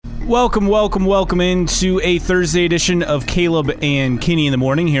Welcome into a Thursday edition of Caleb and Kenny in the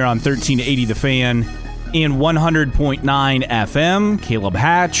Morning here on 1380 The Fan and 100.9 FM. Caleb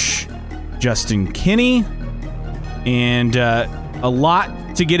Hatch, Justin Kinney, and a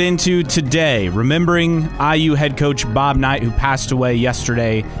lot to get into today. Remembering IU head coach Bob Knight, who passed away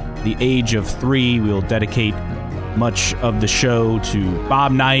yesterday at the age of 3. We'll dedicate much of the show to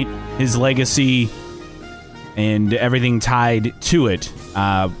Bob Knight, his legacy, and everything tied to it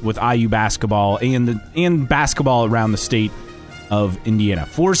with IU basketball and basketball around the state of Indiana.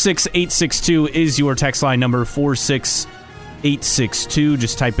 46862 is your text line number, 46862.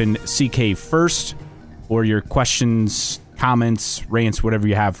 Just type in CK first, or your questions, comments, rants, whatever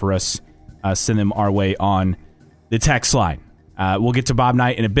you have for us, send them our way on the text line. We'll get to Bob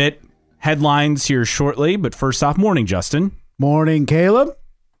Knight in a bit. Headlines here shortly, but first off, morning, Justin. Morning, Caleb.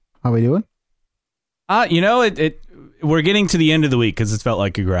 How we doing? We're getting to the end of the week because it's felt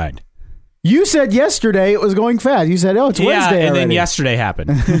like a grind. You said yesterday it was going fast. You said, it's Wednesday and already. Then yesterday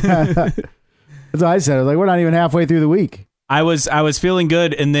happened. That's what I said. I was like, we're not even halfway through the week. I was feeling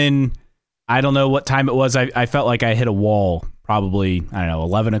good, and then I don't know what time it was. I felt like I hit a wall probably,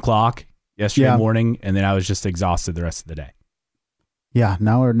 11 o'clock yesterday morning, and then I was just exhausted the rest of the day. Yeah,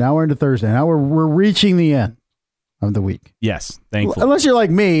 now we're into Thursday. Now we're reaching the end of the week. Yes, thankfully. Unless you're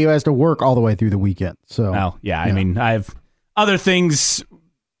like me, who has to work all the way through the weekend. So, I mean, I have other things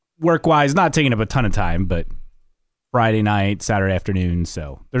work-wise, not taking up a ton of time, but Friday night, Saturday afternoon,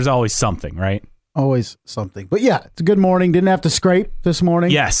 so there's always something, right? Always something. But yeah, it's a good morning. Didn't have to scrape this morning.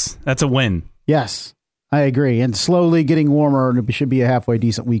 Yes, that's a win. Yes, I agree. And slowly getting warmer, and it should be a halfway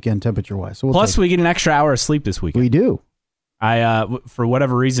decent weekend temperature-wise. So Plus, we get an extra hour of sleep this weekend. We do. I, for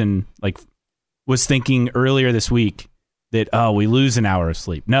whatever reason, was thinking earlier this week that, we lose an hour of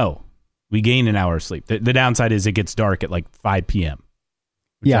sleep. No, we gain an hour of sleep. The downside is it gets dark at 5 p.m.,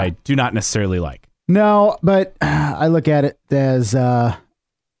 which I do not necessarily like. No, but I look at it as a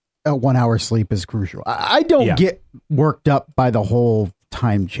 1 hour sleep is crucial. I don't get worked up by the whole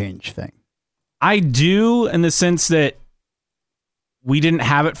time change thing. I do, in the sense that we didn't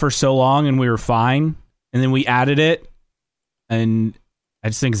have it for so long and we were fine, and then we added it, and I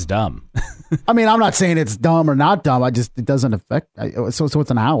just think it's dumb. I mean, I'm not saying it's dumb or not dumb. It doesn't affect. So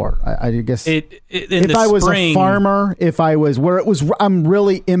it's an hour. I guess if I was a farmer, if I was where it was, I'm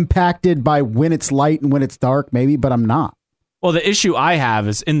really impacted by when it's light and when it's dark, maybe, but I'm not. Well, the issue I have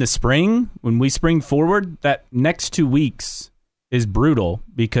is in the spring, when we spring forward, that next 2 weeks is brutal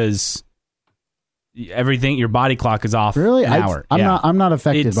because everything, your body clock is off really? An hour. I'm not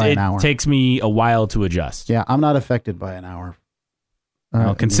affected by an hour. It takes me a while to adjust. Yeah, I'm not affected by an hour.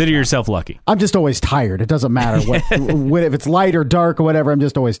 Consider yourself lucky. I'm just always tired. It doesn't matter if it's light or dark or whatever. I'm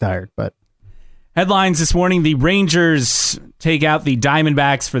just always tired. But headlines this morning: the Rangers take out the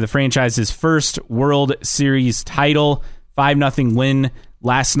Diamondbacks for the franchise's first World Series title. 5-0 win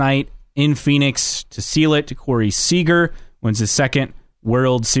last night in Phoenix to seal it. Corey Seager wins his second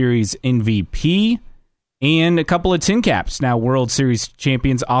World Series MVP, and a couple of tin caps. Now World Series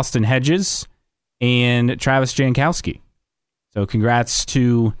champions Austin Hedges and Travis Jankowski. So congrats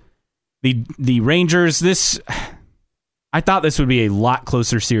to the Rangers. I thought this would be a lot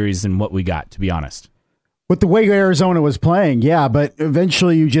closer series than what we got, to be honest. With the way Arizona was playing, yeah, but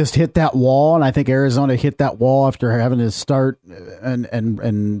eventually you just hit that wall, and I think Arizona hit that wall after having to start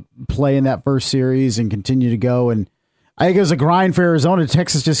and play in that first series and continue to go. And I think it was a grind for Arizona.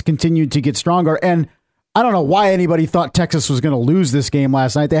 Texas just continued to get stronger, and I don't know why anybody thought Texas was going to lose this game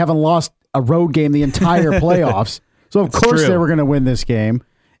last night. They haven't lost a road game the entire playoffs. So, of course, they were going to win this game.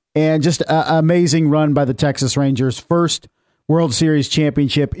 And just an amazing run by the Texas Rangers. First World Series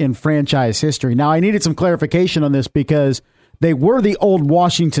championship in franchise history. Now, I needed some clarification on this because they were the old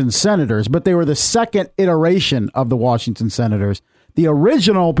Washington Senators, but they were the second iteration of the Washington Senators. The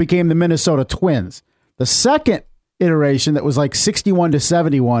original became the Minnesota Twins. The second iteration, that was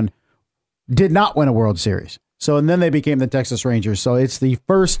 61-71, did not win a World Series. And then they became the Texas Rangers. So it's the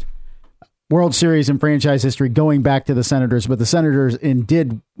first World Series in franchise history going back to the Senators, but the Senators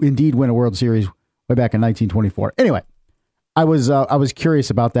did indeed win a World Series way back in 1924. Anyway, I was curious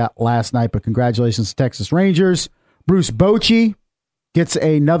about that last night, but congratulations to Texas Rangers. Bruce Bochy gets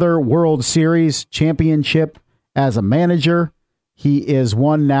another World Series championship as a manager. He is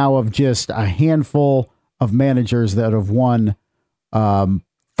one now of just a handful of managers that have won 4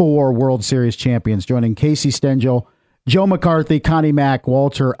 World Series champions, joining Casey Stengel, Joe McCarthy, Connie Mack,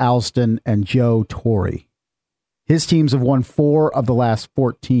 Walter Alston, and Joe Torre. His teams have won 4 of the last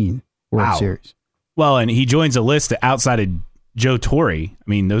 14 World Series. Well, and he joins a list outside of Joe Torre. I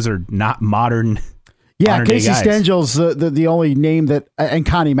mean, those are not modern Yeah, Casey guys. Stengel's the only name that, and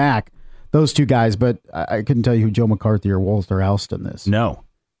Connie Mack, those two guys, but I couldn't tell you who Joe McCarthy or Walter Alston is. No.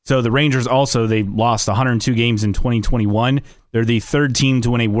 So the Rangers also, they lost 102 games in 2021. They're the third team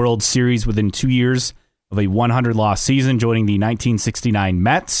to win a World Series within 2 years of a 100-loss season, joining the 1969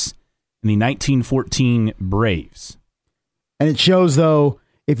 Mets and the 1914 Braves. And it shows, though,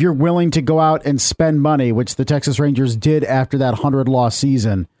 if you're willing to go out and spend money, which the Texas Rangers did after that 100-loss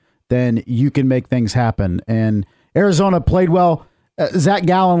season, then you can make things happen. And Arizona played well. Zach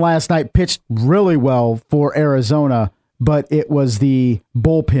Gallen last night pitched really well for Arizona, but it was the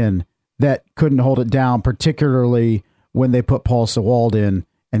bullpen that couldn't hold it down, particularly when they put Paul Sewald in,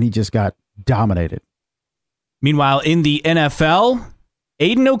 and he just got dominated. Meanwhile, in the NFL,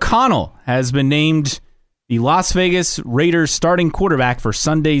 Aiden O'Connell has been named the Las Vegas Raiders starting quarterback for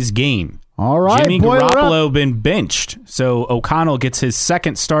Sunday's game. All right, Jimmy Garoppolo been benched, so O'Connell gets his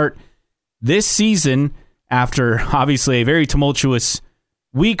second start this season after obviously a very tumultuous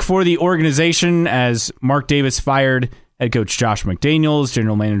week for the organization as Mark Davis fired head coach Josh McDaniels,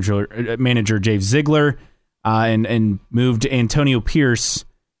 general manager Dave Ziegler, and moved Antonio Pierce,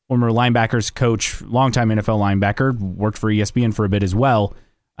 former linebackers coach, longtime NFL linebacker, worked for ESPN for a bit as well,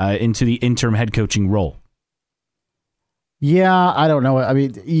 into the interim head coaching role. Yeah, I don't know. I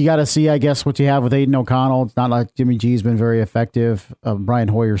mean, you got to see, I guess, what you have with Aiden O'Connell. It's not like Jimmy G's been very effective. Brian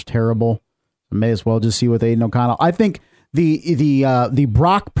Hoyer's terrible. May as well just see with Aiden O'Connell. I think the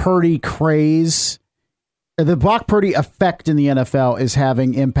Brock Purdy craze, the Brock Purdy effect in the NFL is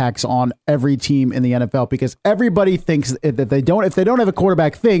having impacts on every team in the NFL because everybody thinks that if they don't have a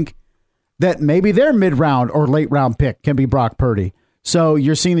quarterback, think that maybe their mid-round or late-round pick can be Brock Purdy. So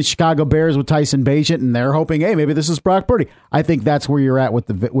you're seeing the Chicago Bears with Tyson Bagent, and they're hoping, hey, maybe this is Brock Purdy. I think that's where you're at with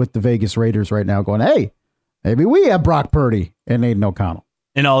the Vegas Raiders right now, going, hey, maybe we have Brock Purdy and Aiden O'Connell.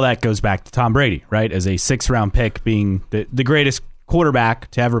 And all that goes back to Tom Brady, right? As a 6th-round pick, being the greatest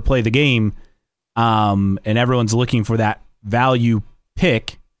quarterback to ever play the game, and everyone's looking for that value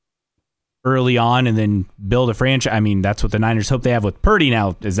pick early on and then build a franchise. I mean, that's what the Niners hope they have with Purdy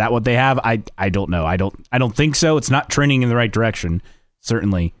now. Is that what they have? I don't know. I don't think so. It's not trending in the right direction,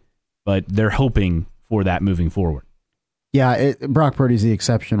 certainly, but they're hoping for that moving forward. Yeah, Brock Purdy's the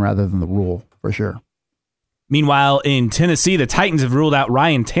exception rather than the rule, for sure. Meanwhile, in Tennessee, the Titans have ruled out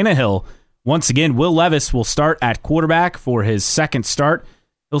Ryan Tannehill. Once again, Will Levis will start at quarterback for his second start.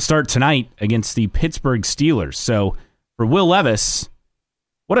 He'll start tonight against the Pittsburgh Steelers. So for Will Levis,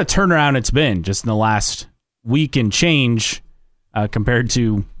 what a turnaround it's been just in the last week and change compared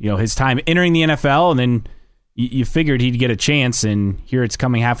to his time entering the NFL. And then you figured he'd get a chance, and here it's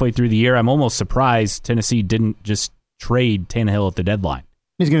coming halfway through the year. I'm almost surprised Tennessee didn't just trade Tannehill at the deadline.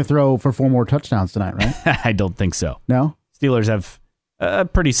 He's going to throw for 4 more touchdowns tonight, right? I don't think so. No? Steelers have a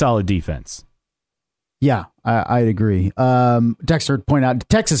pretty solid defense. Yeah, I'd agree. Dexter pointed out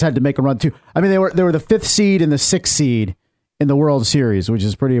Texas had to make a run too. I mean, they were the 5th seed and the 6th seed in the World Series, which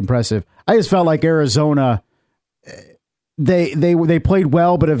is pretty impressive. I just felt like Arizona, they played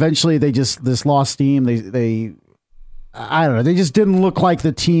well, but eventually they just lost steam. They I don't know. They just didn't look like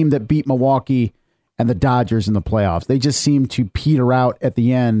the team that beat Milwaukee and the Dodgers in the playoffs. They just seemed to peter out at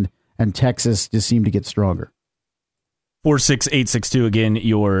the end, and Texas just seemed to get stronger. 46862 again,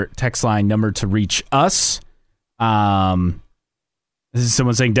 your text line number to reach us. This is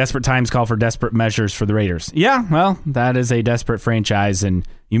someone saying desperate times call for desperate measures for the Raiders. Yeah, well, that is a desperate franchise, and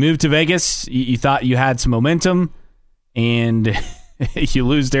you moved to Vegas. You thought you had some momentum, and you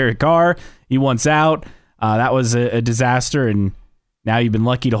lose Derek Carr. He wants out. That was a disaster, and now you've been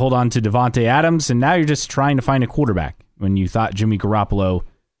lucky to hold on to Devontae Adams, and now you're just trying to find a quarterback when you thought Jimmy Garoppolo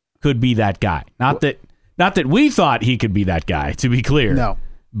could be that guy. Not that we thought he could be that guy, to be clear. No.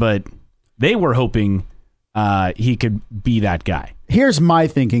 But they were hoping he could be that guy. Here's my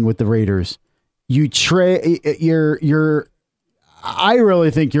thinking with the Raiders. I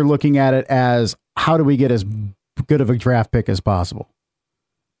really think you're looking at it as, how do we get as good of a draft pick as possible?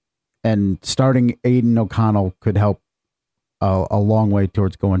 And starting Aiden O'Connell could help a long way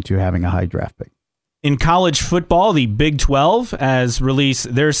towards going to having a high draft pick. In college football, the Big 12 has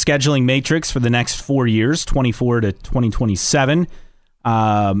released their scheduling matrix for the next 4 years, 24 to 2027.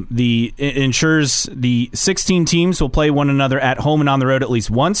 It ensures the 16 teams will play one another at home and on the road at least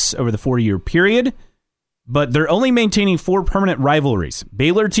once over the 4-year period. But they're only maintaining 4 permanent rivalries: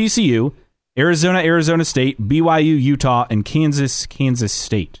 Baylor, TCU, Arizona, Arizona State, BYU, Utah, and Kansas, Kansas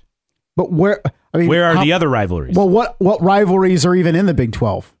State. But where are the other rivalries? Well, what rivalries are even in the Big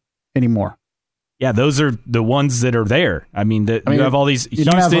 12 anymore? Yeah, those are the ones that are there. I mean, you have all these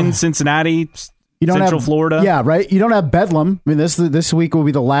Houston, Cincinnati, You don't Central have Florida. Yeah, right. You don't have Bedlam. I mean, this week will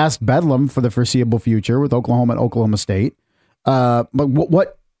be the last Bedlam for the foreseeable future with Oklahoma and Oklahoma State. But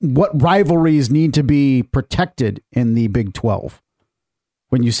what rivalries need to be protected in the Big 12?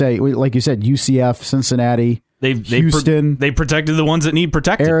 When you say, like you said, UCF, Cincinnati, Houston, they protected the ones that need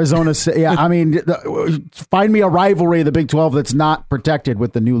protected. Arizona State. Yeah, I mean, find me a rivalry of the Big 12 that's not protected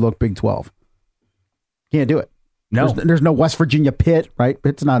with the new look Big 12. Can't do it. No, there's no West Virginia Pitt, right?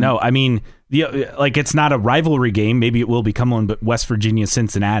 It's not. No, I mean, it's not a rivalry game. Maybe it will become one, but West Virginia,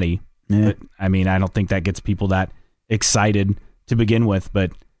 Cincinnati. Yeah. But, I mean, I don't think that gets people that excited to begin with.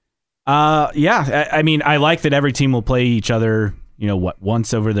 But I mean, I like that every team will play each other.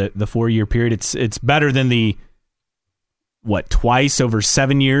 Once over the 4-year period. It's better than the twice over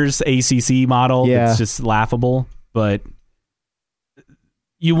 7 years ACC model. Yeah. It's just laughable. But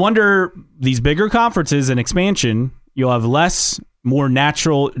you wonder, these bigger conferences and expansion, you'll have more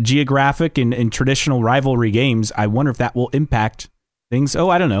natural geographic and traditional rivalry games. I wonder if that will impact things.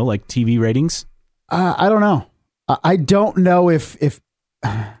 I don't know, like TV ratings. I don't know. I don't know if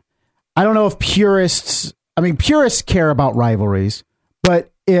purists. I mean, purists care about rivalries, but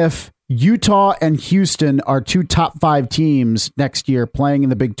if Utah and Houston are two top 5 teams next year playing in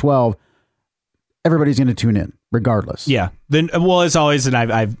the Big 12, everybody's going to tune in regardless. Yeah. Then, as always, and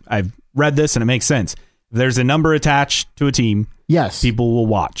I've read this and it makes sense. If there's a number attached to a team, yes, people will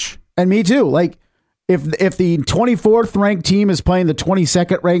watch. And me too. Like if the 24th ranked team is playing the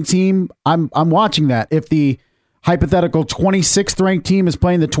 22nd ranked team, I'm watching that. If the hypothetical 26th ranked team is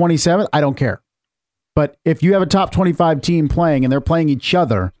playing the 27th, I don't care. But if you have a top 25 team playing and they're playing each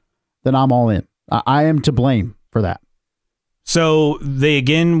other, then I'm all in. I am to blame for that. So they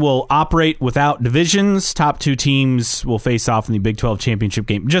again will operate without divisions. Top 2 teams will face off in the Big 12 championship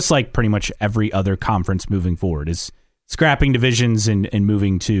game, just like pretty much every other conference moving forward, is scrapping divisions and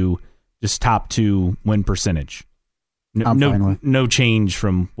moving to just top 2 win percentage. No change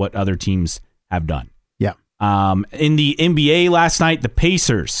from what other teams have done. Yeah. In the NBA last night, the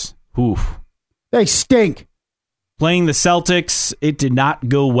Pacers, they stink. Playing the Celtics, it did not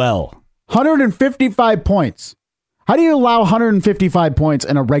go well. 155 points. How do you allow 155 points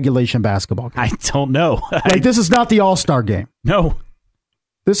in a regulation basketball game? I don't know. This is not the All-Star game. No.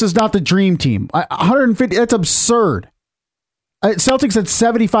 This is not the Dream Team. 150, that's absurd. Celtics had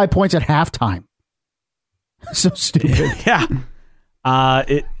 75 points at halftime. So stupid. Yeah.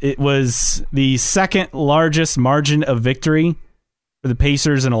 It was the second largest margin of victory for the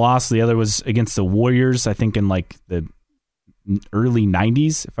Pacers in a loss. The other was against the Warriors, I think in like the early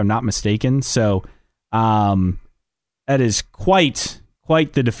 90s, if I'm not mistaken. So that is quite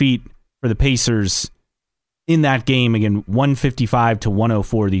the defeat for the Pacers in that game. Again,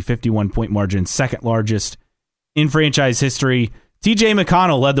 155-104, the 51-point margin, second largest in franchise history. TJ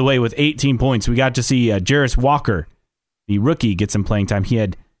McConnell led the way with 18 points. We got to see Jarris Walker, the rookie, get some playing time. He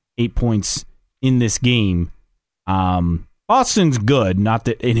had 8 points in this game. Boston's good, not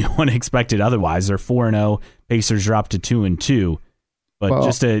that anyone expected otherwise. They're 4-0. Pacers dropped to 2-2. But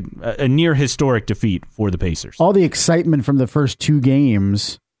just a near historic defeat for the Pacers. All the excitement from the first 2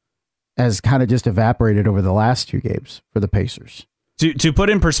 games has kind of just evaporated over the last 2 games for the Pacers. To put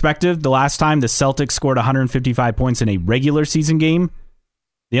in perspective, the last time the Celtics scored 155 points in a regular season game,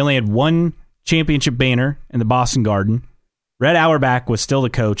 they only had 1 championship banner in the Boston Garden. Red Auerbach was still the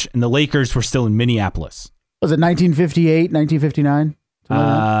coach, and the Lakers were still in Minneapolis. Was it 1958, 1959?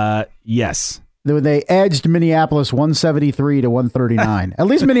 Yes. They edged Minneapolis 173-139. At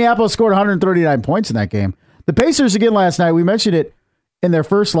least Minneapolis scored 139 points in that game. The Pacers, again, last night, we mentioned it in their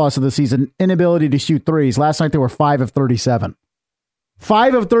first loss of the season, inability to shoot threes. Last night, they were 5 of 37.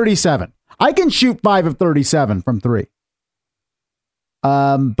 5 of 37. I can shoot 5 of 37 from 3.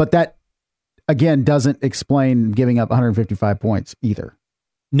 But that, again, doesn't explain giving up 155 points either.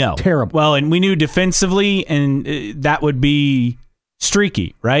 No. Terrible. Well, and we knew defensively, and that would be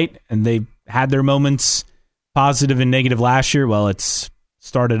streaky, right? And they had their moments, positive and negative last year. Well, it's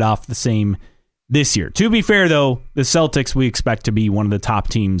started off the same this year. To be fair, though, the Celtics we expect to be one of the top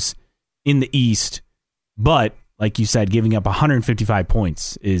teams in the East. But, like you said, giving up 155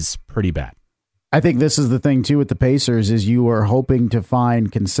 points is pretty bad. I think this is the thing, too, with the Pacers, is you are hoping to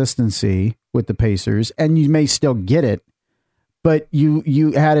find consistency with the Pacers, and you may still get it. But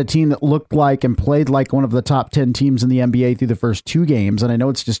you had a team that looked like and played like one of the top 10 teams in the NBA through the first 2 games. And I know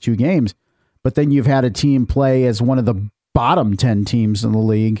it's just 2 games, but then you've had a team play as one of the bottom 10 teams in the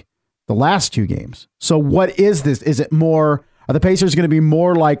league the last 2 games. So what is this? Is it more, are the Pacers going to be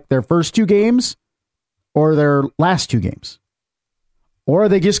more like their first 2 games or their last 2 games? Or are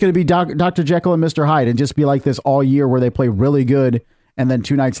they just going to be Dr. Jekyll and Mr. Hyde and just be like this all year where they play really good and then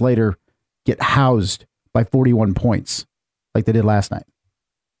 2 nights later get housed by 41 points like they did last night.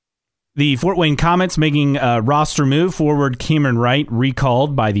 The Fort Wayne Komets making a roster move. Forward Cameron Wright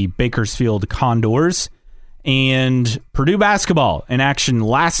recalled by the Bakersfield Condors. And Purdue basketball in action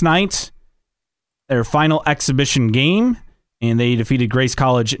last night. Their final exhibition game. And they defeated Grace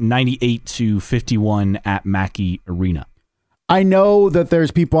College 98-51 at Mackey Arena. I know that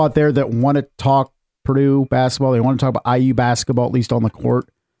there's people out there that want to talk Purdue basketball. They want to talk about IU basketball, at least on the court.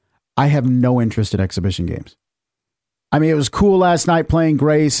 I have no interest in exhibition games. I mean, it was cool last night playing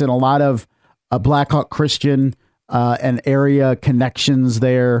Grace and a lot of Blackhawk Christian and area connections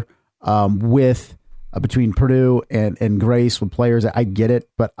there with between Purdue and Grace with players. I get it,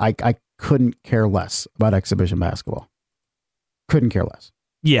 but I couldn't care less about exhibition basketball. Couldn't care less.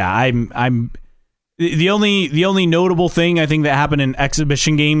 Yeah, I'm the only notable thing I think that happened in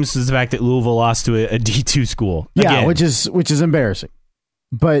exhibition games is the fact that Louisville lost to a D2 school. Yeah, again. which is embarrassing.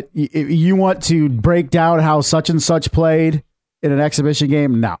 But you want to break down how such and such played in an exhibition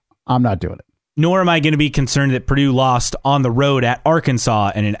game? No, I'm not doing it. Nor am I going to be concerned that Purdue lost on the road at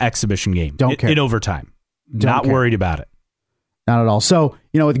Arkansas in an exhibition game. Don't care. In overtime. Don't care. Worried about it. Not at all. So,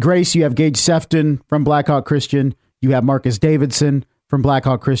 with Grace, you have Gage Sefton from Blackhawk Christian. You have Marcus Davidson from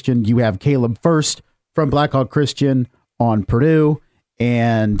Blackhawk Christian. You have Caleb First from Blackhawk Christian on Purdue.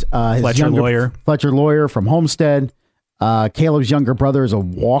 And his Fletcher Lawyer from Homestead. Caleb's younger brother is a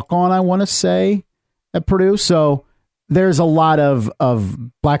walk-on, I want to say, at Purdue. So there's a lot of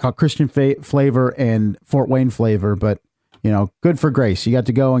Blackhawk Christian flavor and Fort Wayne flavor, but, good for Grace. You got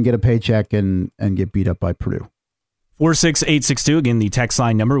to go and get a paycheck and get beat up by Purdue. 46862, again, the text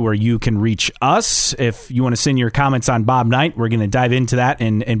line number where you can reach us. If you want to send your comments on Bob Knight, we're going to dive into that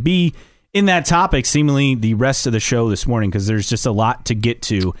and be in that topic seemingly the rest of the show this morning because there's just a lot to get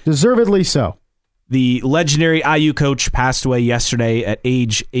to. Deservedly so. The legendary IU coach passed away yesterday at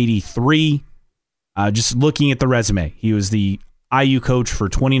age 83. Just looking at the resume, he was the IU coach for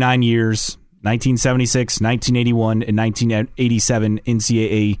 29 years, 1976, 1981, and 1987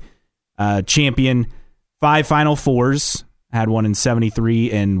 NCAA champion. 5 Final Fours, had one in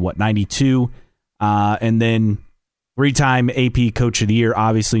 73 and 92. And then 3-time AP Coach of the Year,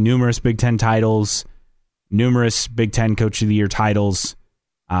 obviously numerous Big Ten titles, numerous Big Ten Coach of the Year titles.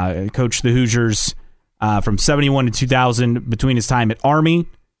 Coached the Hoosiers from 71 to 2000 between his time at Army,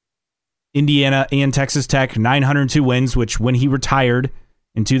 Indiana, and Texas Tech. 902 wins, which when he retired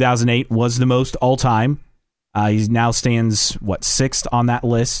in 2008 was the most all-time. He now stands, 6th on that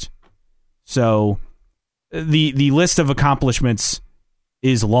list. So the list of accomplishments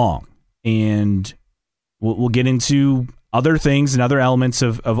is long, and we'll get into other things and other elements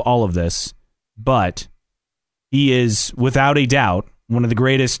of all of this, but he is, without a doubt, one of the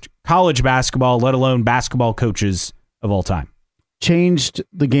greatest college basketball, let alone basketball coaches of all time. Changed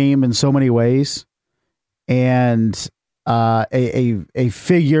the game in so many ways, and a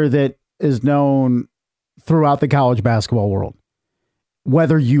figure that is known throughout the college basketball world.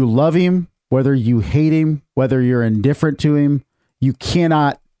 Whether you love him, whether you hate him, whether you're indifferent to him, you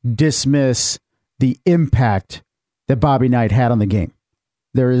cannot dismiss the impact that Bobby Knight had on the game.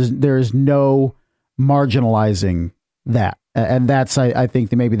 There is no marginalizing that. And that's, I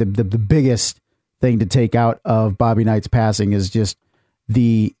think, maybe the biggest thing to take out of Bobby Knight's passing is just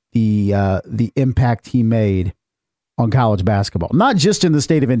the impact he made on college basketball, not just in the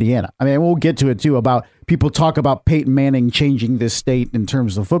state of Indiana. I mean, we'll get to it too about people talk about Peyton Manning changing this state in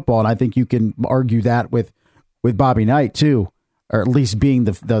terms of football, and I think you can argue that with Bobby Knight too, or at least being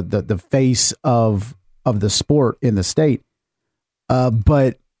the face of the sport in the state,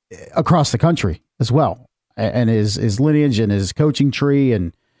 but across the country as well, and his lineage and his coaching tree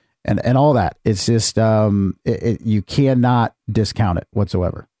and all that. It's just you cannot discount it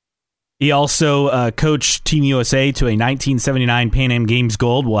whatsoever. He also coached Team USA to a 1979 Pan Am Games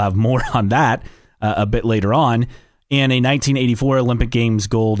gold. We'll have more on that a bit later on. And a 1984 Olympic Games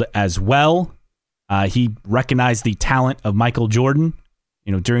gold as well. He recognized the talent of Michael Jordan,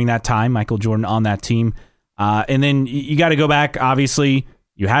 during that time, Michael Jordan on that team. And then you got to go back, obviously,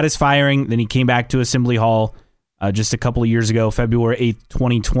 you had his firing, then he came back to Assembly Hall just a couple of years ago, February 8th,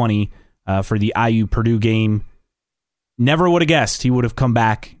 2020, for the IU Purdue game. Never would have guessed he would have come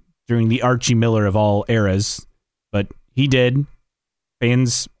back during the Archie Miller of all eras, but he did.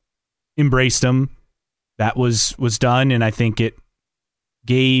 Fans embraced him. That was done, and I think it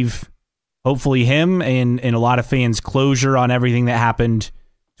gave, hopefully, him and a lot of fans closure on everything that happened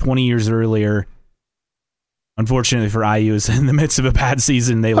 20 years earlier. Unfortunately for IU, is in the midst of a bad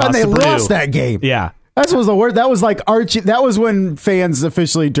season. They lost to Purdue. Lost that game. Yeah. That was the word. That was like Archie. That was when fans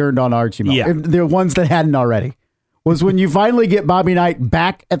officially turned on Archie Miller. Yeah. The ones that hadn't already. was when you finally get Bobby Knight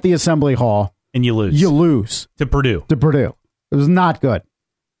back at the Assembly Hall. And you lose. You lose. To Purdue. It was not good.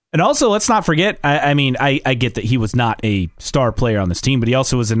 And also, let's not forget, I get that he was not a star player on this team, but he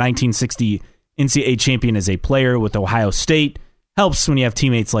also was a 1960 NCAA champion as a player with Ohio State. Helps when you have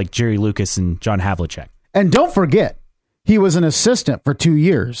teammates like Jerry Lucas and John Havlicek. And don't forget, he was an assistant for 2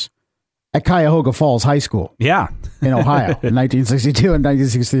 years at Cuyahoga Falls High School. Yeah. In Ohio in 1962 and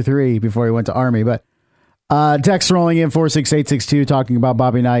 1963 before he went to Army. But text rolling in 46862 talking about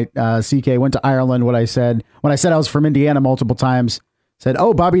Bobby Knight. CK went to Ireland. When I said I was from Indiana multiple times, said,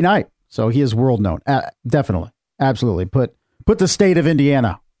 "Oh, Bobby Knight." So he is world known. Definitely. Absolutely. Put the state of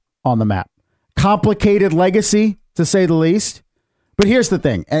Indiana on the map. Complicated legacy, to say the least. But here's the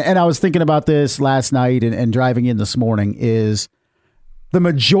thing, and I was thinking about this last night and driving in this morning, is the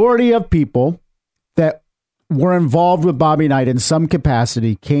majority of people that were involved with Bobby Knight in some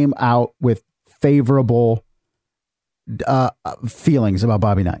capacity came out with favorable feelings about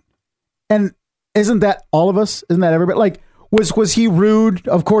Bobby Knight. And isn't that all of us? Isn't that everybody? Like, was he rude?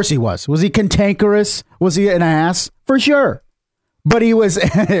 Of course he was. Was he cantankerous? Was he an ass? For sure. But he was,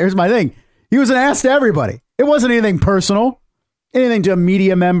 here's my thing, he was an ass to everybody. It wasn't anything personal. Anything to a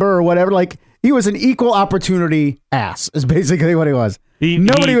media member or whatever. Like, he was an equal opportunity ass, is basically what he was.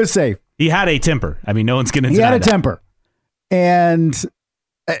 Nobody was safe. He had a temper. I mean, no one's going to deny that. He had a temper. And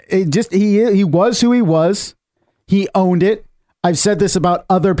he was who he was. He owned it. I've said this about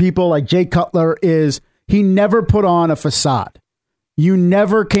other people like Jay Cutler, is he never put on a facade. You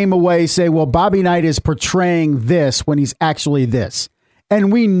never came away say, well, Bobby Knight is portraying this when he's actually this. And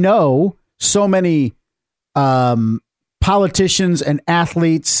we know so many politicians and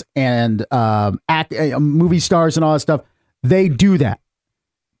athletes and movie stars and all that stuff, they do that.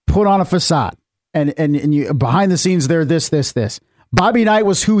 Put on a facade. And you behind the scenes, they're this. Bobby Knight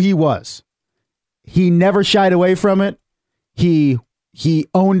was who he was. He never shied away from it. He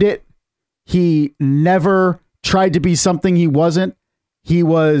owned it. He never tried to be something he wasn't. He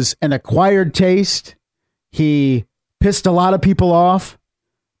was an acquired taste. He pissed a lot of people off.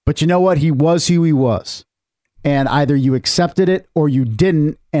 But you know what? He was who he was. And either you accepted it or you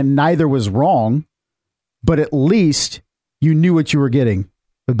didn't, and neither was wrong. But at least you knew what you were getting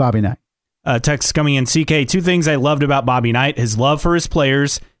with Bobby Knight. Text coming in, CK. 2 things I loved about Bobby Knight: his love for his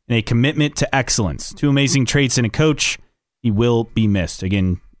players and a commitment to excellence. 2 amazing traits in a coach. He will be missed.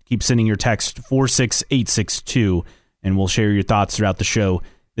 Again, keep sending your text 46862, and we'll share your thoughts throughout the show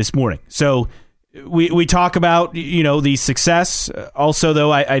this morning. So we talk about, the success. Also,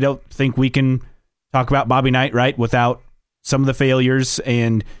 though, I don't think we can talk about Bobby Knight, right, without some of the failures,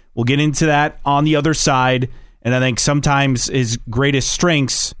 and we'll get into that on the other side. And I think sometimes his greatest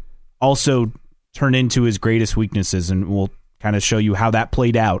strengths also turn into his greatest weaknesses, and we'll kind of show you how that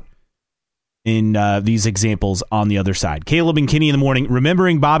played out in these examples on the other side. Caleb and Kenny in the morning,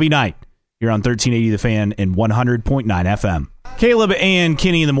 remembering Bobby Knight here on 1380 The Fan and 100.9 FM. Caleb and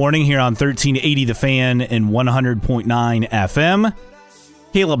Kenny in the morning here on 1380 The Fan and 100.9 FM.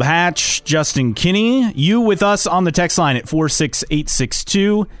 Caleb Hatch, Justin Kinney, you with us on the text line at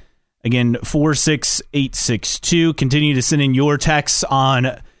 46862. Again, 46862. Continue to send in your texts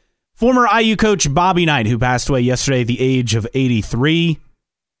on former IU coach Bobby Knight, who passed away yesterday at the age of 83.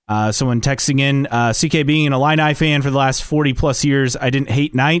 Someone texting in, CK, being an Illini fan for the last 40-plus years, I didn't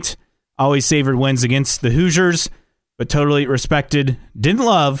hate Knight. Always favored wins against the Hoosiers, but totally respected, didn't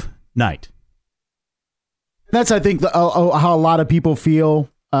love Knight. That's, I think, how a lot of people feel,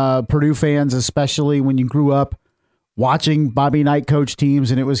 Purdue fans, especially when you grew up watching Bobby Knight coach teams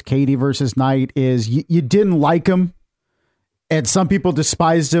and it was Katie versus Knight, is you didn't like him, and some people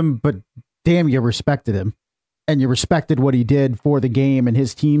despised him, but damn, you respected him. And you respected what he did for the game and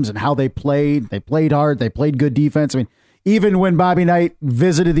his teams and how they played. They played hard. They played good defense. I mean, even when Bobby Knight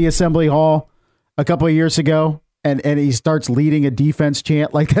visited the Assembly Hall a couple of years ago and he starts leading a defense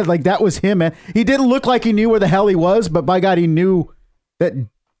chant like that was him, man. He didn't look like he knew where the hell he was, but by God, he knew that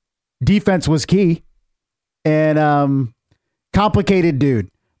defense was key. And complicated dude.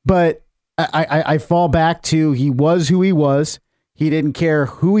 But I fall back to, he was who he was. He didn't care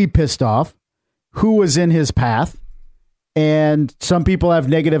who he pissed off, who was in his path. And some people have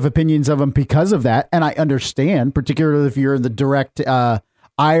negative opinions of him because of that. And I understand, particularly if you're in the direct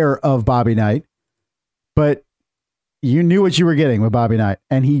ire of Bobby Knight. But you knew what you were getting with Bobby Knight.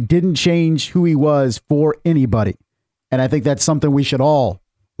 And he didn't change who he was for anybody. And I think that's something we should all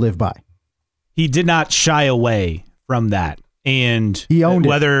live by. He did not shy away from that. And he owned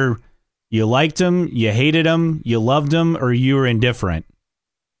whether you liked him, you hated him, you loved him, or you were indifferent,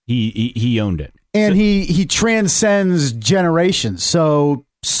 he owned it. And he transcends generations. So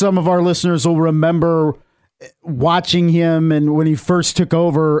some of our listeners will remember watching him and when he first took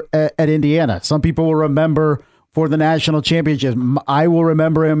over at Indiana. Some people will remember for the national championship. I will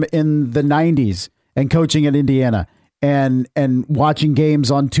remember him in the 90s and coaching at Indiana and watching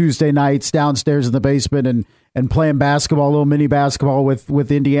games on Tuesday nights downstairs in the basement and playing basketball, a little mini basketball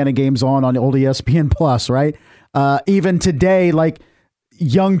with Indiana games on old ESPN Plus, right? Even today, like,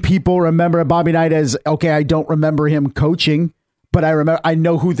 young people remember Bobby Knight as, okay, I don't remember him coaching, but I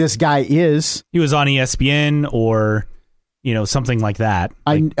know who this guy is. He was on ESPN or, something like that.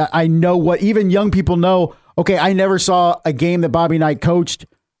 I know what even young people know. Okay, I never saw a game that Bobby Knight coached,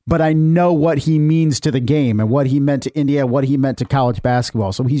 but I know what he means to the game and what he meant to India, what he meant to college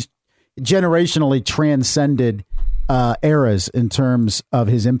basketball. So he's generationally transcended eras in terms of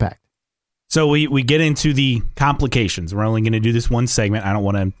his impact. So we get into the complications. We're only going to do this one segment. I don't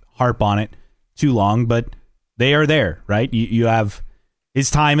want to harp on it too long, but they are there, right? You have his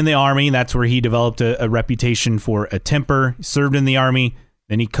time in the Army. That's where he developed a reputation for a temper. He served in the Army.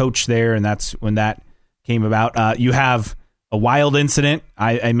 Then he coached there, and that's when that came about. You have a wild incident.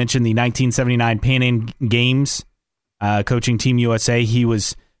 I mentioned the 1979 Pan Am Games, coaching Team USA. He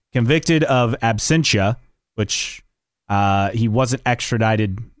was convicted of absentia, which he wasn't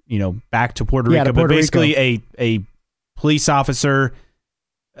extradited, back to Puerto Rico. But basically a police officer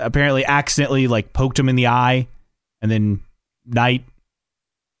apparently accidentally poked him in the eye, and then Knight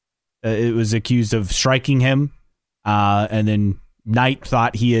it was accused of striking him, and then Knight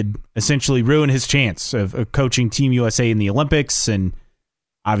thought he had essentially ruined his chance of coaching Team USA in the Olympics, and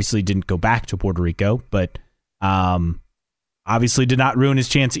obviously didn't go back to Puerto Rico, but obviously did not ruin his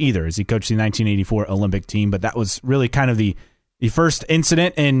chance either as he coached the 1984 Olympic team. But that was really kind of the first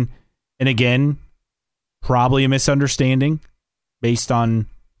incident, and again, probably a misunderstanding based on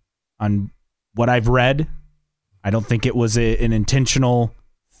what I've read. I don't think it was an intentional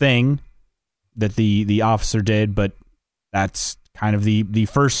thing that the officer did, but that's kind of the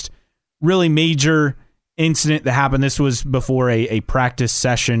first really major incident that happened. This was before a practice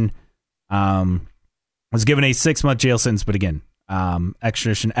session. Was given a 6-month jail sentence, but again,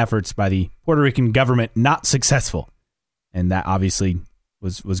 extradition efforts by the Puerto Rican government not successful, and that obviously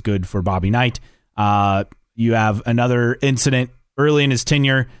was good for Bobby Knight. You have another incident early in his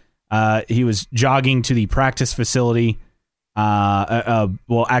tenure. He was jogging to the practice facility. Douglas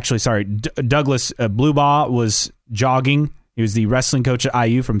Bluebaugh was jogging. He was the wrestling coach at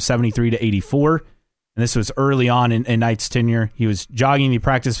IU from 73 to 84. And this was early on in Knight's tenure. He was jogging the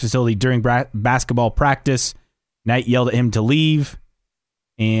practice facility during basketball practice. Knight yelled at him to leave.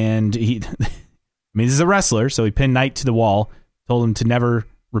 And this is a wrestler, so he pinned Knight to the wall, told him to never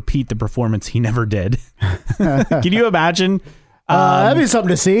repeat the performance. He never did. Can you imagine? That'd be something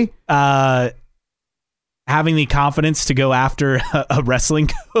to see. Having the confidence to go after a wrestling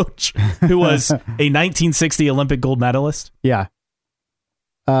coach who was a 1960 Olympic gold medalist. Yeah.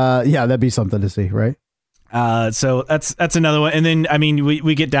 That'd be something to see, right? So that's another one. And then,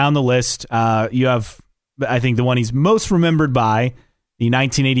 we get down the list. You have, I think, the one he's most remembered by, the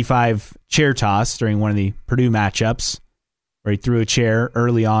 1985 chair toss during one of the Purdue matchups, where he threw a chair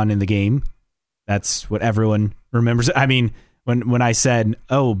early on in the game. That's what everyone remembers. When I said,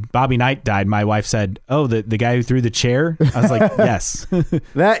 "Oh, Bobby Knight died," my wife said, "Oh, the guy who threw the chair." I was like, "Yes,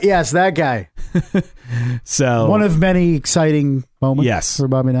 that guy." So one of many exciting moments, yes, for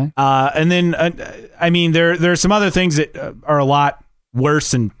Bobby Knight. And then, there are some other things that are a lot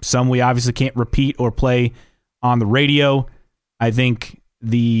worse, and some we obviously can't repeat or play on the radio. I think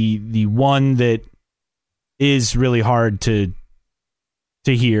the one that is really hard to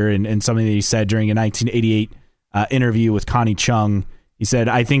hear, and something that he said during a 1988. Interview with Connie Chung. He said,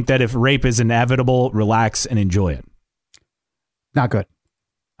 "I think that if rape is inevitable, relax and enjoy it." Not good.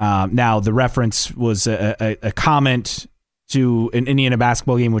 Now, the reference was a comment to an Indiana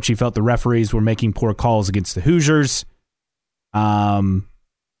basketball game, which he felt the referees were making poor calls against the Hoosiers.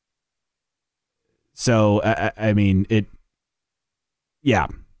 Yeah.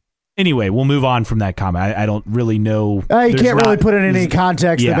 Anyway, we'll move on from that comment. I don't really know. You can't really put it in any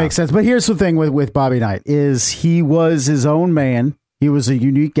context that makes sense. But here's the thing with Bobby Knight is he was his own man. He was a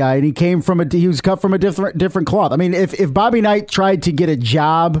unique guy, and he was cut from a different cloth. If Bobby Knight tried to get a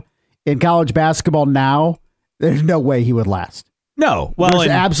job in college basketball now, there's no way he would last. No. There's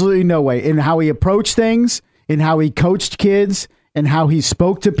absolutely no way. In how he approached things, in how he coached kids, and how he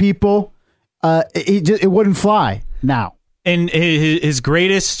spoke to people, it wouldn't fly now. And his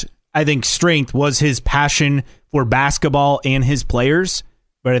greatest, I think, strength was his passion for basketball and his players,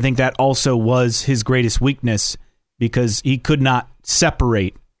 but I think that also was his greatest weakness because he could not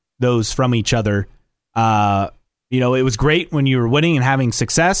separate those from each other. It was great when you were winning and having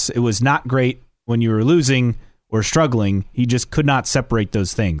success. It was not great when you were losing or struggling. He just could not separate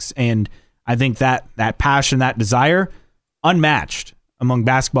those things. And I think that passion, that desire, unmatched among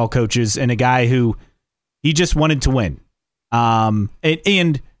basketball coaches, and a guy who he just wanted to win. And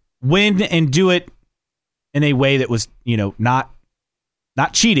win and do it in a way that was, not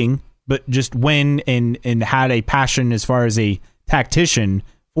cheating, but just win and had a passion as far as a tactician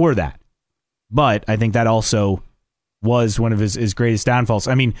for that. But I think that also was one of his greatest downfalls.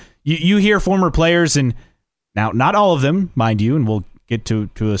 I mean, you hear former players, and now not all of them, mind you, and we'll get to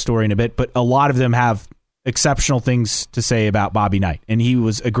a story in a bit, but a lot of them have exceptional things to say about Bobby Knight. And he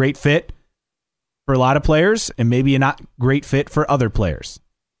was a great fit for a lot of players and maybe a not great fit for other players.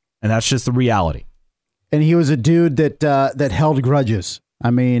 And that's just the reality. And he was a dude that held grudges.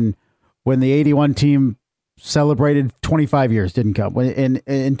 I mean, when the 81 team celebrated 25 years, didn't come. When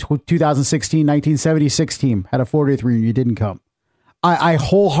in 2016, 1976 team had a 40th reunion, you didn't come. I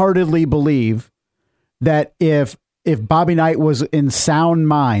wholeheartedly believe that if Bobby Knight was in sound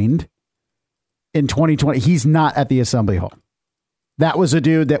mind in 2020, he's not at the Assembly Hall. That was a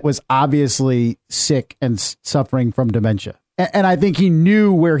dude that was obviously sick and suffering from dementia. And I think he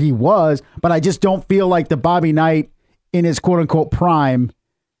knew where he was, but I just don't feel like the Bobby Knight in his quote unquote prime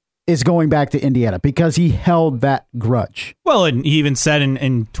is going back to Indiana because he held that grudge. Well, and he even said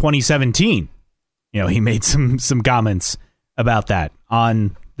in 2017, he made some comments about that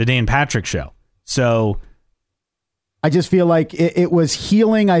on the Dan Patrick Show. So I just feel like it was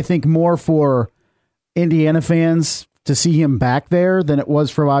healing, I think, more for Indiana fans to see him back there than it was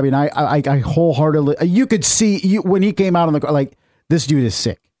for Bobby Knight. I wholeheartedly, you could see when he came out on the, like, this dude is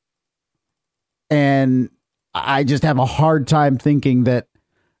sick. And I just have a hard time thinking that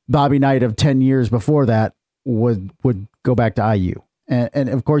Bobby Knight of 10 years before that would go back to IU. And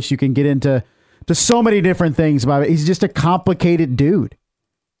of course you can get into so many different things about it. He's just a complicated dude.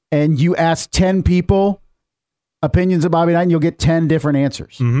 And you ask 10 people opinions of Bobby Knight and you'll get 10 different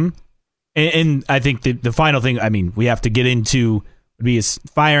answers. Mm-hmm. And I think the final thing, I mean, we have to get into would be his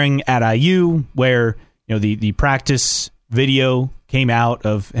firing at IU, where the practice video came out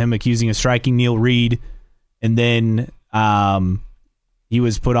of him accusing of striking Neil Reed, and then he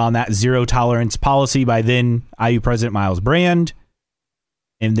was put on that zero tolerance policy by then IU President Miles Brand,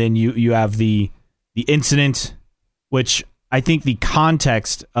 and then you have the incident, which I think the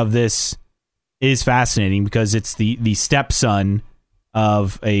context of this is fascinating because it's the stepson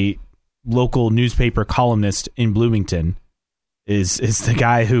of a local newspaper columnist in Bloomington is the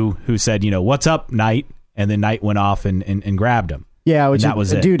guy who said, what's up, Knight? And then Knight went off and grabbed him. Yeah, which that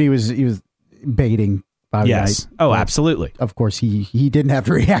was it. Dude, he was baiting Bobby Knight. Oh, absolutely. Of course, he didn't have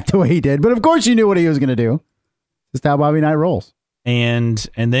to react the way he did, but of course you knew what he was going to do. Just how Bobby Knight rolls. And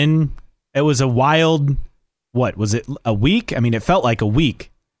then it was a wild, what was it, a week? I mean, it felt like a week.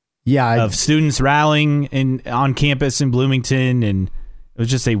 Yeah, of students rallying on campus in Bloomington, and it was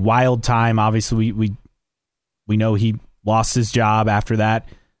just a wild time. Obviously, we know he lost his job after that,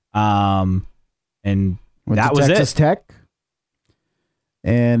 and that was Texas Tech,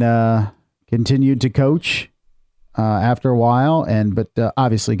 and continued to coach after a while, but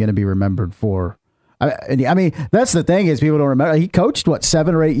obviously going to be remembered for. I mean, that's the thing is people don't remember. He coached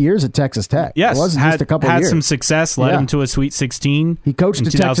 7 or 8 years at Texas Tech. Yes, it wasn't just a couple of years. Had some success, led him to a Sweet 16. He coached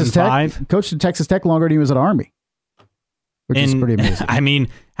at Texas Tech. He coached at Texas Tech longer than he was at Army, which is pretty amazing. I mean,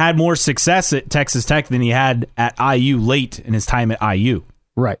 had more success at Texas Tech than he had at IU late in his time at IU.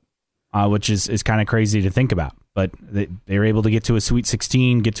 Right. Which is kind of crazy to think about. But they were able to get to a Sweet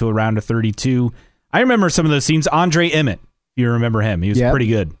 16, get to a round of 32. I remember some of those teams. Andre Emmett, if you remember him. He was pretty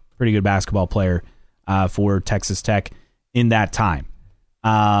good basketball player for Texas Tech in that time.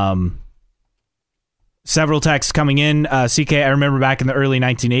 Several texts coming in. CK, I remember back in the early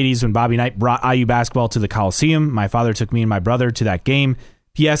 1980s when Bobby Knight brought IU basketball to the Coliseum. My father took me and my brother to that game.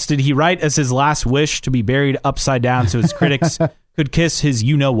 P.S. Did he write as his last wish to be buried upside down so his critics could kiss his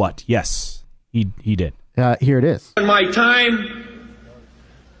you-know-what? Yes, he did. Here it is. When my time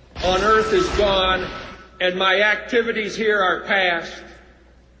on earth is gone and my activities here are past,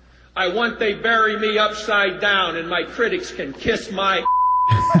 I want they bury me upside down and my critics can kiss my...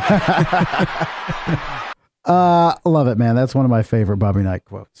 Love it, man. That's one of my favorite Bobby Knight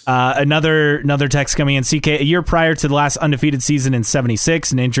quotes. Another text coming in. CK, a year prior to the last undefeated season in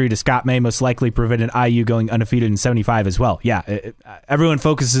 76, an injury to Scott May most likely prevented IU going undefeated in 75 as well. Yeah, everyone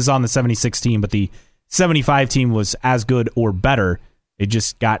focuses on the 76 team, but the 75 team was as good or better. It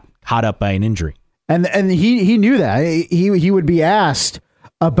just got caught up by an injury. And he knew that. He would be asked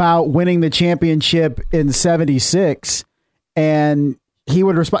about winning the championship in 76, and he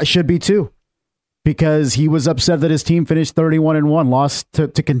would respond, should be too, because he was upset that his team finished 31-1, lost to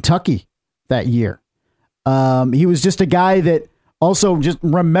Kentucky that year. He was just a guy that also just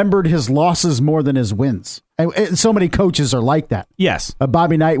remembered his losses more than his wins. And so many coaches are like that. Yes.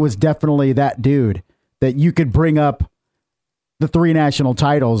 Bobby Knight was definitely that dude that you could bring up the 3 national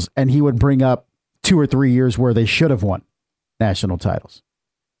titles and he would bring up 2 or 3 years where they should have won national titles.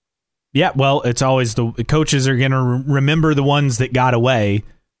 Yeah, well, it's always the coaches are going to remember the ones that got away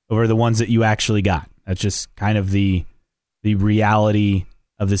over the ones that you actually got. That's just kind of the reality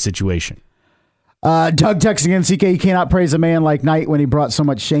of the situation. Doug texting in, CK, you cannot praise a man like Knight when he brought so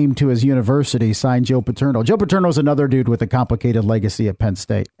much shame to his university. Signed, Joe Paterno. Joe Paterno is another dude with a complicated legacy at Penn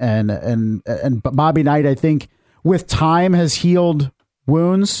State. And Bobby Knight, I think, with time has healed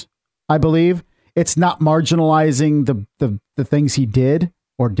wounds, I believe. It's not marginalizing the things he did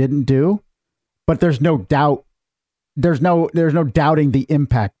or didn't do, but there's no doubt. There's no doubting the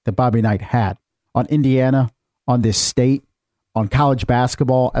impact that Bobby Knight had on Indiana, on this state, on college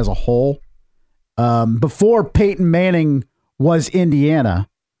basketball as a whole. Before Peyton Manning was Indiana,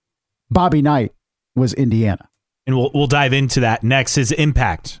 Bobby Knight was Indiana. And we'll dive into that next, his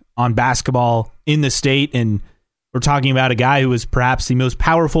impact on basketball in the state. And we're talking about a guy who was perhaps the most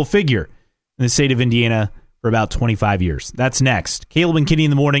powerful figure in the state of Indiana for about 25 years. That's next. Caleb and Kenny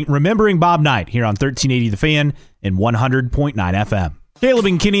in the morning, remembering Bob Knight here on 1380 The Fan and 100.9 FM. Caleb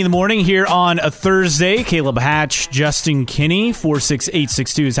and Kenny in the morning here on a Thursday. Caleb Hatch, Justin Kinney,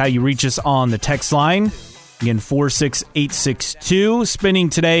 46862 is how you reach us on the text line. Again, 46862.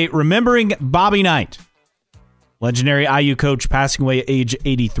 Spinning today, remembering Bobby Knight, legendary IU coach, passing away at age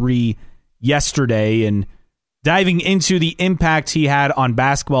 83 yesterday, and diving into the impact he had on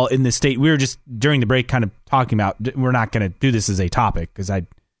basketball in the state. We were just during the break kind of talking about, we're not going to do this as a topic because I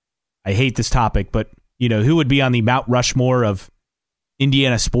hate this topic, but who would be on the Mount Rushmore of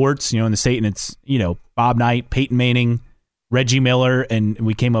Indiana sports, in the state, and it's, Bob Knight, Peyton Manning, Reggie Miller, and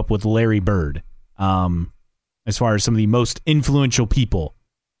we came up with Larry Bird as far as some of the most influential people.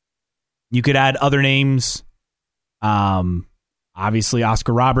 You could add other names, obviously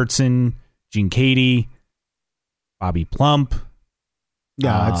Oscar Robertson, Gene Cady, Bobby Plump.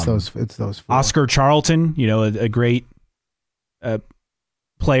 Yeah, it's those four. Oscar Charlton, a great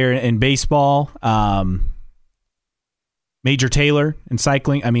player in baseball. Major Taylor in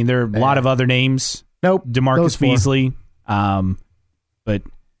cycling. I mean, there are a lot of other names. Nope. DeMarcus Beasley. But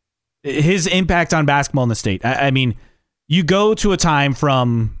his impact on basketball in the state. I mean, you go to a time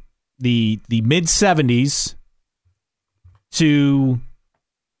from the mid-'70s to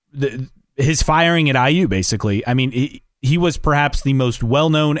his firing at IU, basically. I mean, he was perhaps the most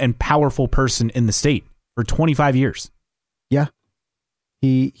well-known and powerful person in the state for 25 years. Yeah.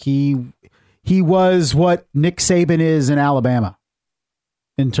 He was what Nick Saban is in Alabama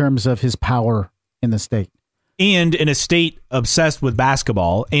in terms of his power in the state. And in a state obsessed with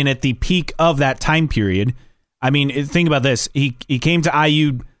basketball, and at the peak of that time period, I mean, think about this. He came to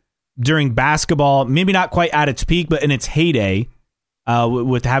IU during basketball, maybe not quite at its peak, but in its heyday,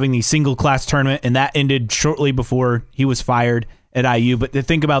 with having the single class tournament, and that ended shortly before he was fired at IU. But to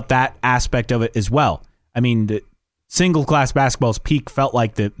think about that aspect of it as well. I mean, the single class basketball's peak felt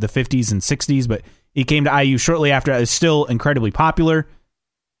like the 50s and 60s, but he came to IU shortly after. It was still incredibly popular.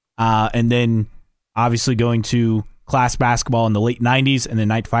 And then obviously going to class basketball in the late 90s, and then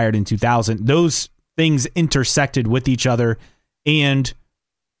Knight fired in 2000. Those things intersected with each other, and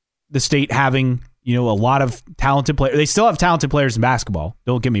the state having, a lot of talented players. They still have talented players in basketball,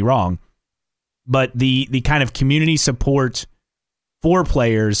 don't get me wrong, but the kind of community support for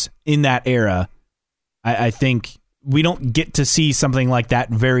players in that era, I think we don't get to see something like that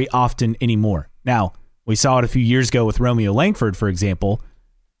very often anymore. Now, we saw it a few years ago with Romeo Langford, for example,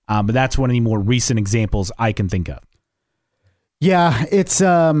 but that's one of the more recent examples I can think of. Yeah, it's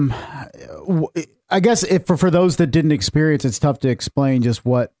I guess for those that didn't experience, it's tough to explain just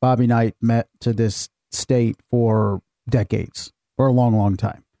what Bobby Knight meant to this state for decades, for a long, long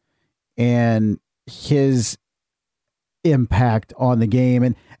time, and his impact on the game,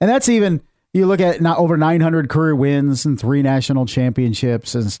 and that's even. You look at not over 900 career wins and 3 national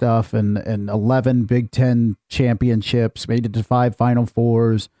championships and stuff, and 11 Big Ten championships, made it to 5 Final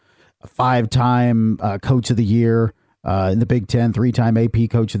Fours, a 5-time Coach of the Year in the Big Ten, 3-time AP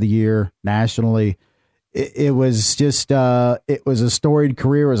Coach of the Year nationally. It was just it was a storied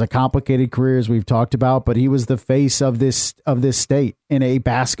career, it was a complicated career, as we've talked about, but he was the face of this state in a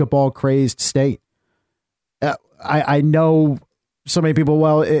basketball crazed state. I know. So many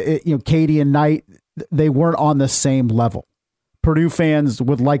people, Cady and Knight, they weren't on the same level. Purdue fans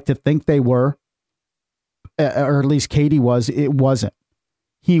would like to think they were, or at least Cady was. It wasn't.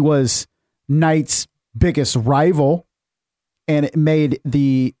 He was Knight's biggest rival, and it made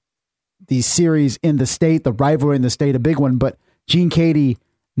the series in the state, the rivalry in the state, a big one. But Gene Keady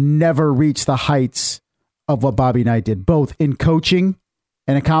never reached the heights of what Bobby Knight did, both in coaching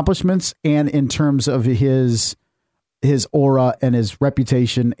and accomplishments and in terms of his aura and his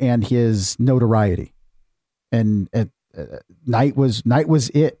reputation and his notoriety. And Knight was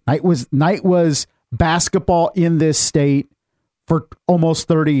it. Knight was basketball in this state for almost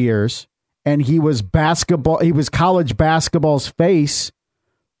 30 years. And he was college basketball's face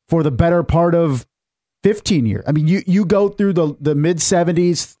for the better part of 15 years. I mean, you go through the mid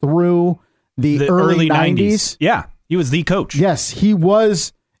 70s through the early 90s. Yeah. He was the coach. Yes, he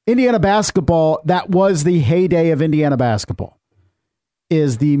was. Indiana basketball, that was the heyday of Indiana basketball,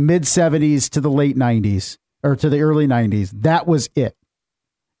 is the mid 70s to the late 90s or to the early 90s. That was it.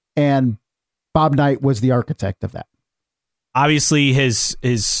 And Bob Knight was the architect of that. Obviously, his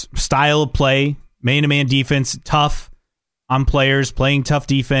style of play, man-to-man defense, tough on players, playing tough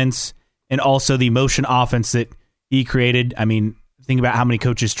defense, and also the motion offense that he created. I mean, think about how many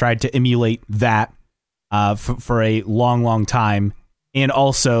coaches tried to emulate that for a long, long time. And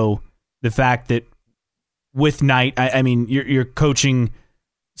also the fact that with Knight, I mean, you're coaching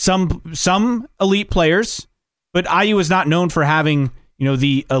some elite players, but IU is not known for having,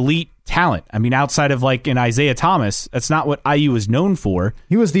 the elite talent. I mean, outside of like an Isaiah Thomas, that's not what IU is known for.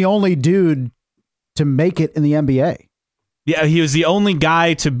 He was the only dude to make it in the NBA. Yeah, he was the only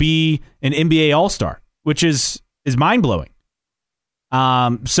guy to be an NBA All-Star, which is mind-blowing.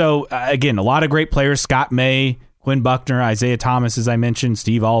 So, again, a lot of great players. Scott May, Quinn Buckner, Isaiah Thomas, as I mentioned,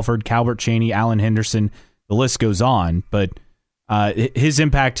 Steve Alford, Calbert Chaney, Alan Henderson. The list goes on. But his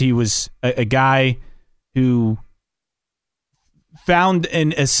impact, he was a guy who found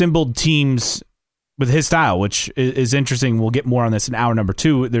and assembled teams with his style, which is interesting. We'll get more on this in hour number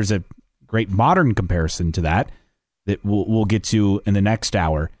 2. There's a great modern comparison to that we'll get to in the next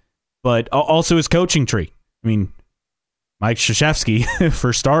hour. But also his coaching tree. I mean, Mike Krzyzewski,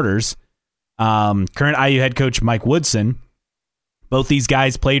 for starters. Current IU head coach Mike Woodson. Both these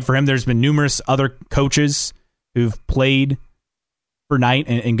guys played for him. There's been numerous other coaches who've played for Knight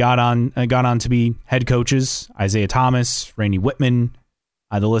and got on to be head coaches. Isaiah Thomas, Randy Whitman.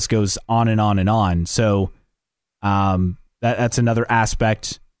 The list goes on and on and on. So that's another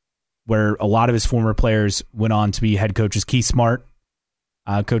aspect where a lot of his former players went on to be head coaches. Keith Smart,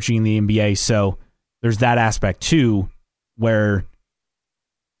 coaching in the NBA. So there's that aspect too, where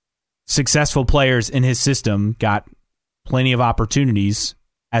successful players in his system got plenty of opportunities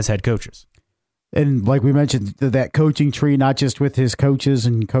as head coaches. And like we mentioned, that coaching tree, not just with his coaches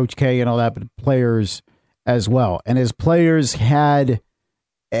and Coach K and all that, but players as well. And his players had,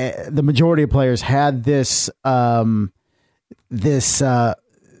 the majority of players had this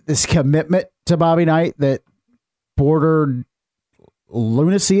commitment to Bobby Knight that bordered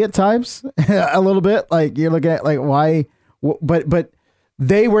lunacy at times, a little bit. Like you're looking at like why, but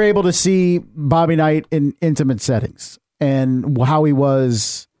they were able to see Bobby Knight in intimate settings and how he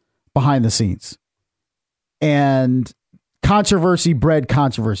was behind the scenes. And controversy bred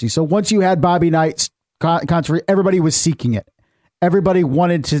controversy. So once you had Bobby Knight's controversy, everybody was seeking it. Everybody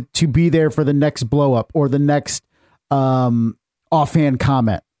wanted to be there for the next blow up or the next offhand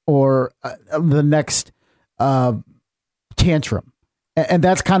comment or the next tantrum. And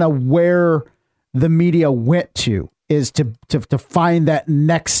that's kind of where the media went to, is to find that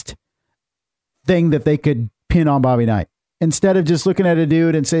next thing that they could pin on Bobby Knight. Instead of just looking at a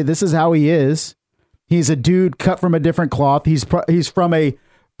dude and say, this is how he is. He's a dude cut from a different cloth. He's from a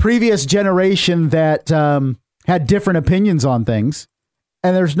previous generation that had different opinions on things.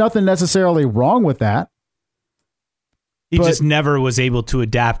 And there's nothing necessarily wrong with that. He just never was able to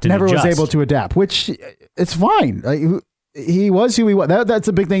adapt and never adjust. was able to adapt, which it's fine. Like, he was who he was. That's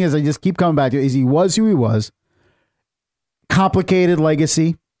the big thing, is I just keep coming back to it, is he was who he was. Complicated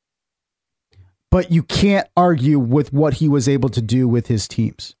legacy. But you can't argue with what he was able to do with his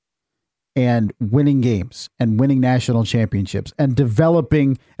teams and winning games and winning national championships and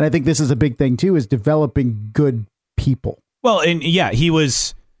developing. And I think this is a big thing too, is developing good people. Well, and yeah, he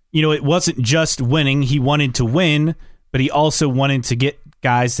was, it wasn't just winning. He wanted to win, but he also wanted to get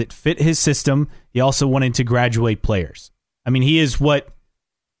guys that fit his system. He also wanted to graduate players. I mean, he is what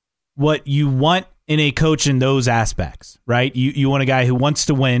you want in a coach in those aspects, right? You want a guy who wants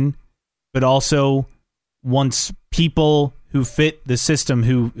to win, but also wants people who fit the system,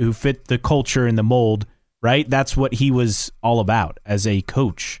 who fit the culture and the mold, right? That's what he was all about as a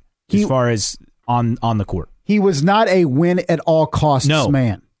coach, as far as on the court. He was not a win at all costs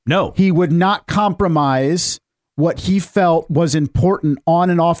man. No. He would not compromise what he felt was important on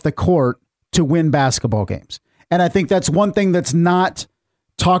and off the court to win basketball games. And I think that's one thing that's not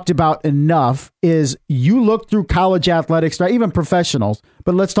talked about enough is you look through college athletics, not even professionals,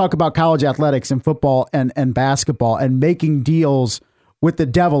 but let's talk about college athletics and football and basketball and making deals with the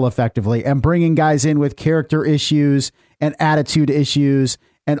devil effectively and bringing guys in with character issues and attitude issues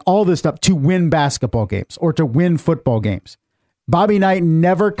and all this stuff to win basketball games or to win football games. Bobby Knight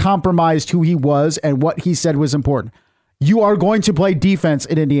never compromised who he was and what he said was important. You are going to play defense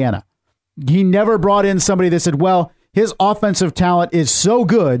in Indiana. He never brought in somebody that said, well, his offensive talent is so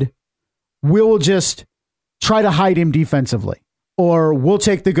good, we'll just try to hide him defensively, or we'll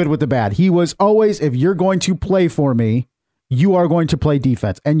take the good with the bad. He was always, if you're going to play for me, you are going to play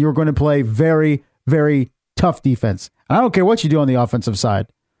defense, and you're going to play very, very tough defense. And I don't care what you do on the offensive side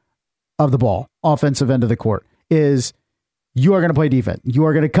of the ball, offensive end of the court, is you are going to play defense. You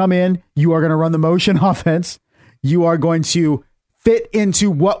are going to come in, you are going to run the motion offense. You are going to fit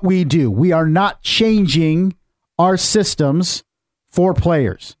into what we do. We are not changing our systems for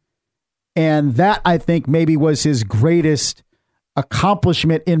players. And that, I think, maybe was his greatest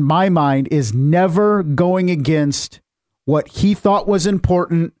accomplishment in my mind, is never going against what he thought was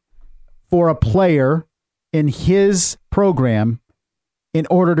important for a player in his program in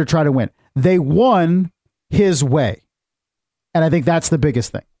order to try to win. They won his way. And I think that's the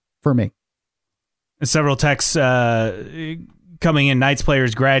biggest thing for me. Several texts coming in. Knights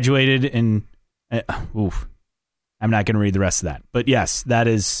players graduated, and I'm not going to read the rest of that. But yes,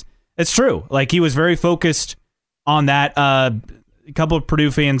 it's true. Like, he was very focused on that. A couple of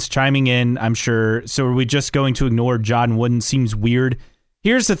Purdue fans chiming in, I'm sure. So are we just going to ignore John Wooden? Seems weird.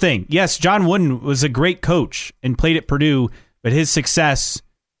 Here's the thing. Yes, John Wooden was a great coach and played at Purdue, but his success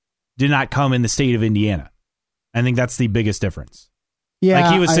did not come in the state of Indiana. I think that's the biggest difference. Yeah,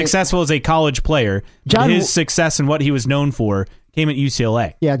 like, he was successful as a college player. His success and what he was known for came at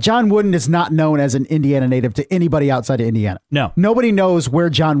UCLA. Yeah, John Wooden is not known as an Indiana native to anybody outside of Indiana. No. Nobody knows where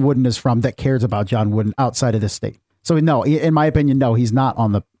John Wooden is from that cares about John Wooden outside of this state. So, no, in my opinion, no, he's not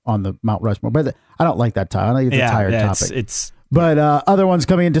on the Mount Rushmore. But I don't like that topic. I think it's a tired topic. But other ones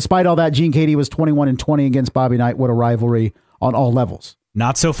coming in, despite all that, Gene Cady was 21-20 against Bobby Knight. What a rivalry on all levels.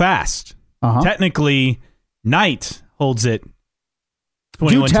 Not so fast. Technically, Knight holds it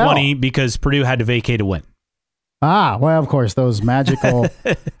 21-20 because Purdue had to vacate a win. Ah, well, of course, those magical...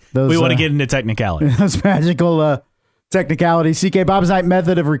 we want to get into technicality. Those magical technicalities. CK, Bob's Knight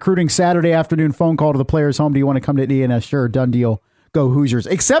method of recruiting: Saturday afternoon phone call to the player's home. Do you want to come to Indiana? Sure, done deal. Go Hoosiers.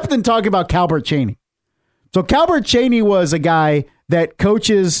 Except in talking about Calbert Cheaney. So Calbert Cheaney was a guy that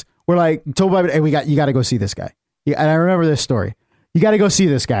coaches were like, told Bobby, hey, you got to go see this guy. Yeah, and I remember this story. You got to go see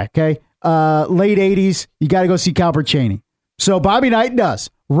this guy, okay? Late 80s, you got to go see Calbert Cheaney. So Bobby Knight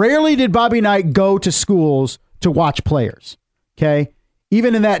does. Rarely did Bobby Knight go to schools to watch players, okay?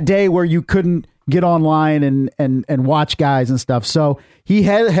 Even in that day where you couldn't get online and watch guys and stuff. So he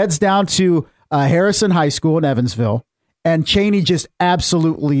heads down to Harrison High School in Evansville, and Cheaney just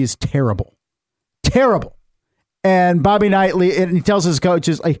absolutely is terrible. Terrible. And Bobby Knight, and he tells his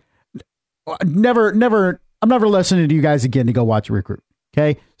coaches, like, I'm never listening to you guys again to go watch a recruit,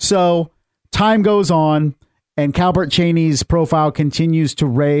 okay? So time goes on, and Calbert Cheaney's profile continues to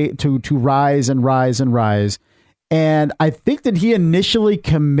rise and rise and rise. And I think that he initially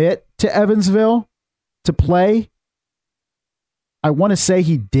commit to Evansville to play. I want to say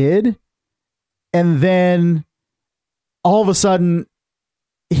he did. And then all of a sudden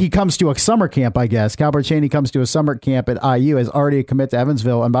he comes to a summer camp, I guess. Calbert Cheaney comes to a summer camp at IU, has already a commit to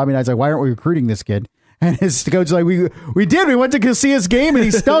Evansville. And Bobby Knight's like, why aren't we recruiting this kid? And his coach is like, we did. We went to go see his game and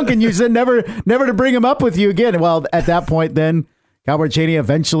he stunk. And you said never to bring him up with you again. Well, at that point, then Calbert Cheaney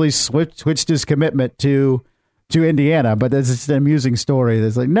eventually switched his commitment to Indiana. But that's just an amusing story.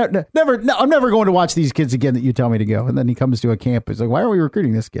 That's like, no, I'm never going to watch these kids again that you tell me to go. And then he comes to a camp. He's like, why aren't we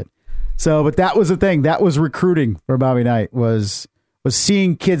recruiting this kid? So, but that was the thing. That was recruiting for Bobby Knight, was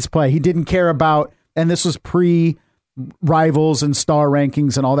seeing kids play. He didn't care about, and this was pre-rivals and star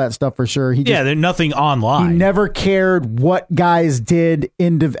rankings and all that stuff for sure. There's nothing online. He never cared what guys did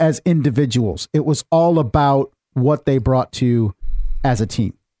as individuals. It was all about what they brought to as a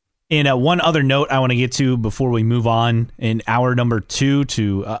team. And one other note I want to get to before we move on in hour number 2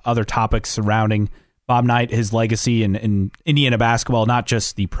 to other topics surrounding Bob Knight, his legacy in Indiana basketball, not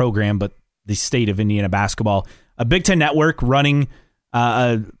just the program, but the state of Indiana basketball. A Big Ten Network running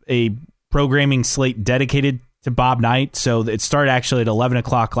a programming slate dedicated to Bob Knight. So it started actually at 11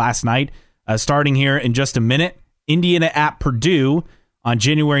 o'clock last night. Starting here in just a minute, Indiana at Purdue on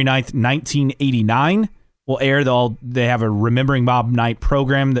January 9th, 1989 will air. They have a Remembering Bob Knight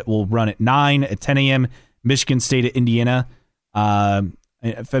program that will run at 9 at 10 a.m. Michigan State at Indiana,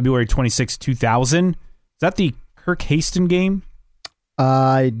 February 26, 2000. Is that the Kirk Haston game?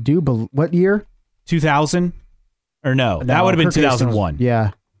 I do. What year? 2000? Or no, that would have been 2001.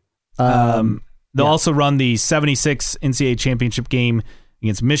 Yeah. They'll also run the 76 NCAA championship game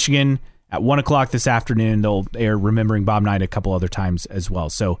against Michigan at 1 o'clock this afternoon. They'll air Remembering Bob Knight a couple other times as well.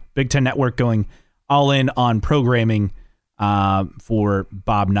 So Big Ten Network going all in on programming for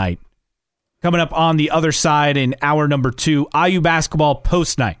Bob Knight. Coming up on the other side in hour number 2, IU basketball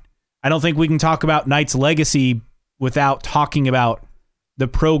post-Knight. I don't think we can talk about Knight's legacy without talking about the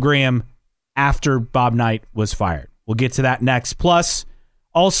program after Bob Knight was fired. We'll get to that next. Plus,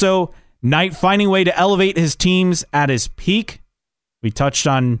 also, Knight finding a way to elevate his teams at his peak. We touched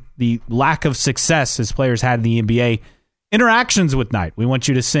on the lack of success his players had in the NBA. Interactions with Knight. We want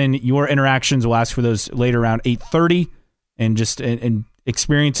you to send your interactions. We'll ask for those later around 8:30 and just and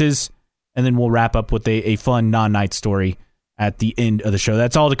experiences. And then we'll wrap up with a fun non-Knight story at the end of the show.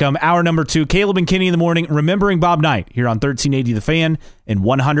 That's all to come. Hour number 2, Caleb and Kenny in the morning, Remembering Bob Knight here on 1380 The Fan and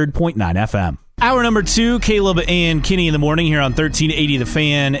 100.9 FM. Hour number 2, Caleb and Kenny in the morning here on 1380 The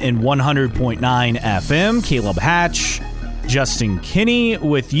Fan and 100.9 FM. Caleb Hatch, Justin Kinney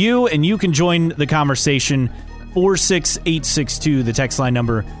with you, and you can join the conversation 46862, the text line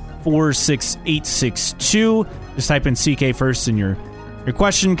number 46862. Just type in CK first in your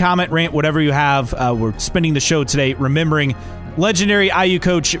question, comment, rant, whatever you have. We're spending the show today remembering legendary IU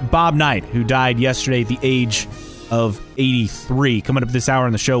coach Bob Knight, who died yesterday at the age of 83. Coming up this hour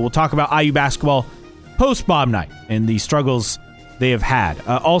on the show, we'll talk about IU basketball post-Bob Knight and the struggles they have had.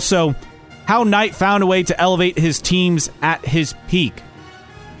 Also, how Knight found a way to elevate his teams at his peak.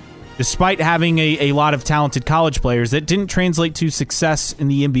 Despite having a lot of talented college players, that didn't translate to success in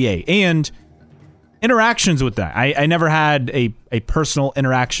the NBA. And interactions with that. I never had a personal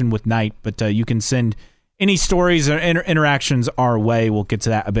interaction with Knight, but you can send any stories or interactions our way. We'll get to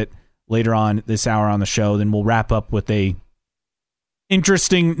that a bit later on this hour on the show. Then we'll wrap up with a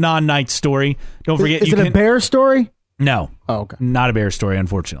interesting non-Knight story. Don't forget, is it a bear story? No. Oh, okay. Not a bear story,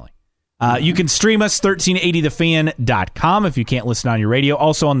 unfortunately. You can stream us 1380thefan.com if you can't listen on your radio.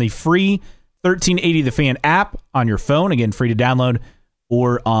 Also on the free 1380 The Fan app on your phone. Again, free to download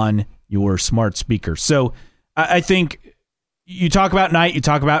or on your smart speaker. So I think you talk about Knight, you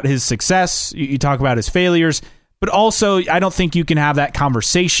talk about his success, you talk about his failures, but also I don't think you can have that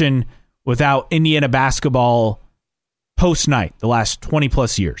conversation without Indiana basketball post-Knight, the last 20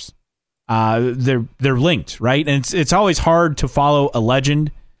 plus years. They're linked, right? And it's always hard to follow a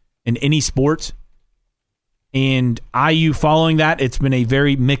legend in any sport. And IU following that, it's been a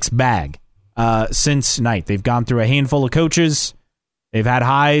very mixed bag since Knight. They've gone through a handful of coaches. They've had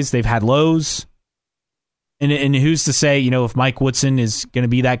highs, they've had lows. And who's to say, if Mike Woodson is going to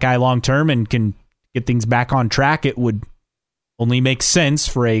be that guy long term and can get things back on track, it would only make sense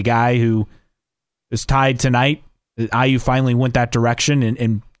for a guy who is tied to Knight. IU finally went that direction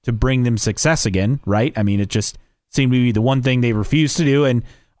and to bring them success again, right? I mean, it just seemed to be the one thing they refused to do, and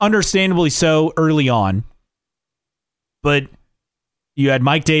understandably so early on. But you had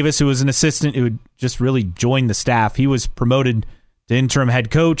Mike Davis, who was an assistant who had just really joined the staff. He was promoted to interim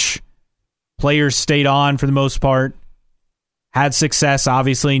head coach. Players stayed on for the most part. Had success,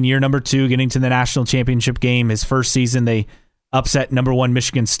 obviously, in year number 2, getting to the national championship game. His first season, they upset number 1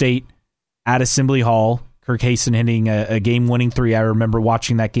 Michigan State at Assembly Hall. Kirk Hasen hitting a game-winning 3. I remember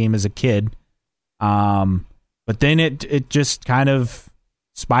watching that game as a kid. But then it just kind of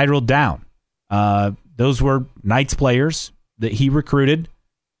spiraled down. Those were Knight's players that he recruited.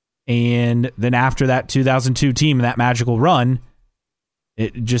 And then after that 2002 team and that magical run,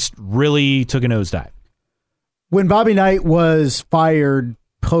 it just really took a nosedive. When Bobby Knight was fired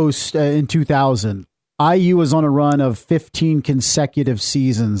post in 2000, IU was on a run of 15 consecutive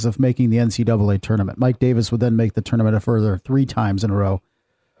seasons of making the NCAA tournament. Mike Davis would then make the tournament a further 3 times in a row.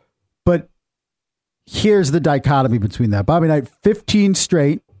 But here's the dichotomy between that. Bobby Knight, 15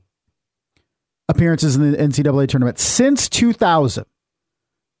 straight appearances in the NCAA tournament. Since 2000,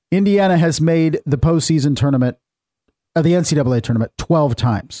 Indiana has made the postseason tournament, the NCAA tournament, 12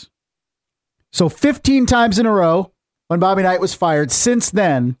 times. So 15 times in a row when Bobby Knight was fired. Since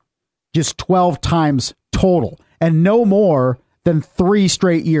then, just 12 times total, and no more than 3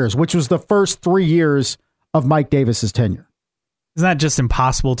 straight years, which was the first 3 years of Mike Davis's tenure. Isn't that just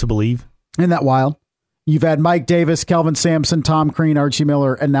impossible to believe? Isn't that wild? You've had Mike Davis, Kelvin Sampson, Tom Crean, Archie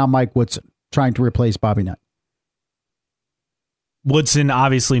Miller, and now Mike Woodson trying to replace Bobby Knight. Woodson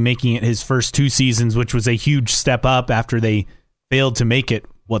obviously making it his first 2 seasons, which was a huge step up after they failed to make it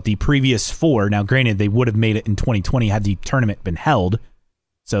the previous 4. Now, granted, they would have made it in 2020 had the tournament been held.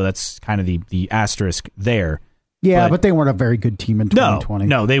 So that's kind of the asterisk there. Yeah, but they weren't a very good team in 2020.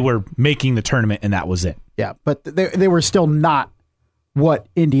 No, they were making the tournament, and that was it. Yeah, but they were still not what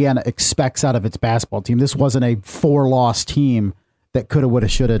Indiana expects out of its basketball team. This wasn't a 4-loss team that coulda, woulda,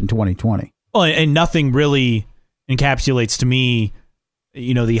 shoulda in 2020. Well, and nothing really encapsulates to me,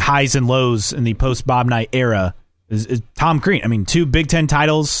 the highs and lows in the post-Bob Knight era is Tom Crean. I mean, 2 Big Ten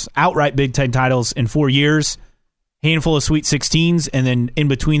titles, outright Big Ten titles in 4 years, handful of Sweet 16s, and then in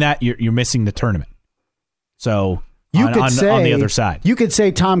between that, you're missing the tournament. So on the other side. You could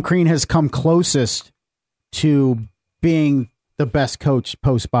say Tom Crean has come closest to being the best coach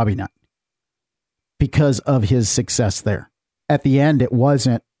post Bobby Knight because of his success there. At the end, it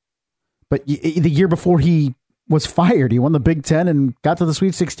wasn't. But the year before he was fired, he won the Big Ten and got to the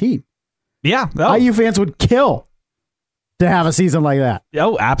Sweet 16. Yeah. IU fans would kill to have a season like that.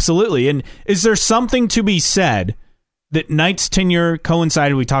 Oh, absolutely. And is there something to be said that Knight's tenure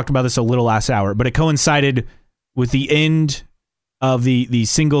coincided, we talked about this a little last hour, but it coincided with the end of the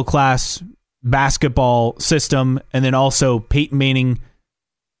single class basketball system, and then also Peyton Manning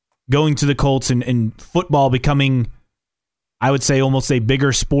going to the Colts and football becoming, I would say, almost a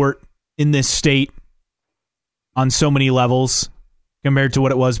bigger sport in this state on so many levels compared to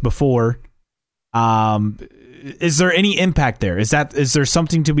what it was before. Is there any impact there? Is there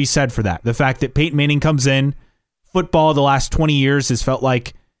something to be said for that? The fact that Peyton Manning comes in, football the last 20 years has felt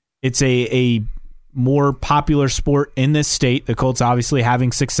like it's a more popular sport in this state. The Colts obviously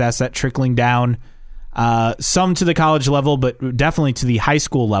having success at trickling down some to the college level, but definitely to the high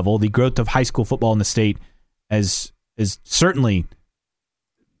school level. The growth of high school football in the state has certainly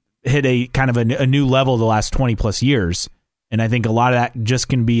hit a kind of a new level the last 20 plus years. And I think a lot of that just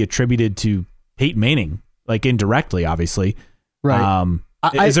can be attributed to Peyton Manning, like indirectly, obviously. Right.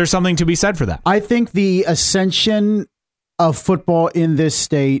 Is there something to be said for that? I think the ascension of football in this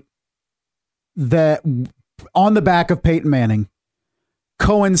state that on the back of Peyton Manning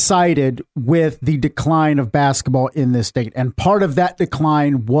coincided with the decline of basketball in this state. And part of that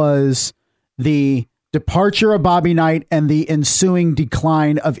decline was the departure of Bobby Knight and the ensuing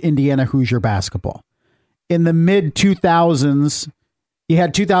decline of Indiana Hoosier basketball. In the mid-2000s, you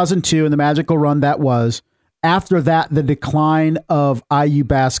had 2002 and the magical run that was. After that, the decline of IU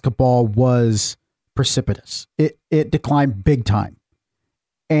basketball was precipitous. It declined big time.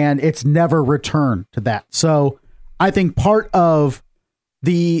 And it's never returned to that. So I think part of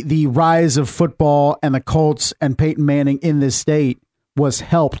the rise of football and the Colts and Peyton Manning in this state was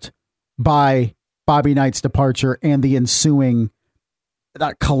helped by Bobby Knight's departure and the ensuing,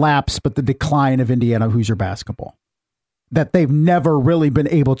 not collapse, but the decline of Indiana Hoosier basketball. That they've never really been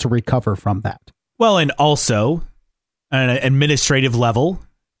able to recover from that. Well, and also, on an administrative level,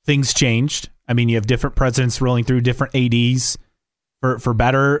 things changed. I mean, you have different presidents rolling through, different ADs, for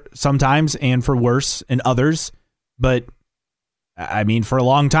better sometimes and for worse in others. But, I mean, for a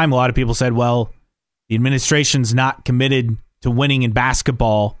long time, a lot of people said, well, the administration's not committed to winning in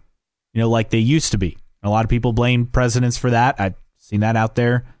basketball, like they used to be. And a lot of people blame presidents for that. I've seen that out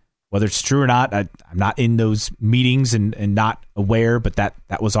there. Whether it's true or not, I'm not in those meetings and not aware, but that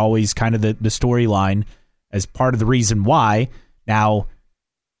was always kind of the storyline as part of the reason why. Now,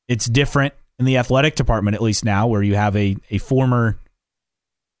 it's different in the athletic department, at least now, where you have a former,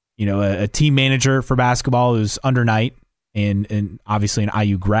 a team manager for basketball who's under Knight and obviously an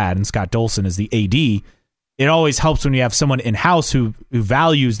IU grad, and Scott Dolson is the AD. It always helps when you have someone in-house who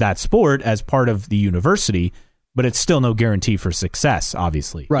values that sport as part of the university, but it's still no guarantee for success,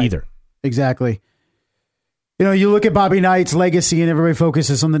 obviously, either. Exactly. You look at Bobby Knight's legacy and everybody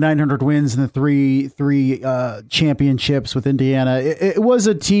focuses on the 900 wins and the three championships with Indiana. It was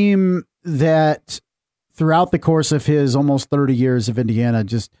a team that throughout the course of his almost 30 years of Indiana,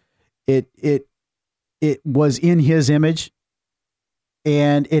 just it was in his image,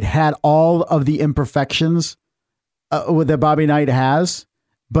 and it had all of the imperfections that Bobby Knight has.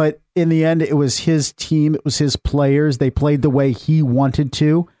 But in the end, it was his team. It was his players. They played the way he wanted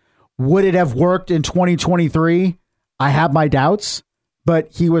to. Would it have worked in 2023? I have my doubts, but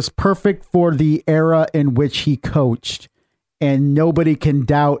he was perfect for the era in which he coached, and nobody can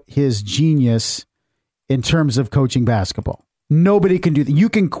doubt his genius in terms of coaching basketball. Nobody can do that. You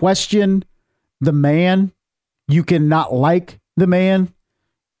can question the man. You can not like the man.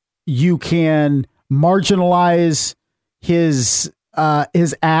 You can marginalize his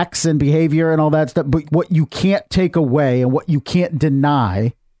acts and behavior and all that stuff. But what you can't take away and what you can't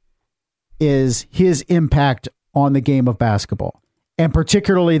deny is his impact on the game of basketball, and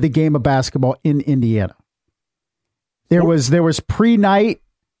particularly the game of basketball in Indiana. There was pre-Knight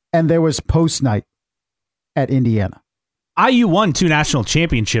and there was post-Knight at Indiana. IU won 2 national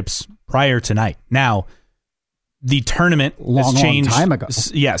championships prior to Knight. Now, the tournament has changed long time ago.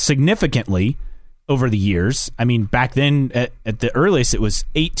 Yeah, significantly. over the years. I mean, back then at the earliest, it was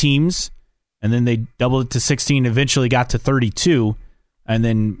 8 teams, and then they doubled it to 16, eventually got to 32, and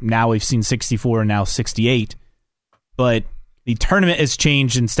then now we've seen 64 and now 68. But the tournament has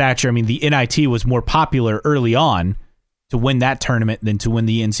changed in stature. I mean, the NIT was more popular early on to win that tournament than to win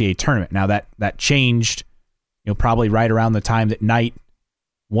the NCAA tournament. Now that changed, probably right around the time that Knight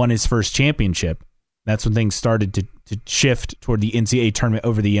won his first championship. That's when things started to shift toward the NCAA tournament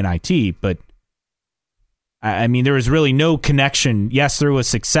over the NIT. But I mean, there was really no connection. Yes, there was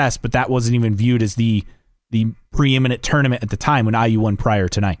success, but that wasn't even viewed as the preeminent tournament at the time when IU won prior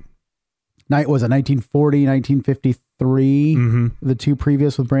to Knight. Knight was a 1940, 1953, the two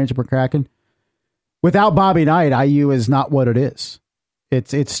previous with Branch and McCracken. Without Bobby Knight, IU is not what it is.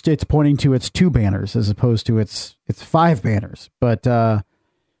 It's pointing to its 2 banners as opposed to its 5 banners. But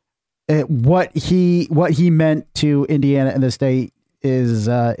what he meant to Indiana and the state is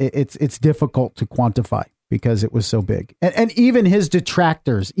it's difficult to quantify because it was so big. And even his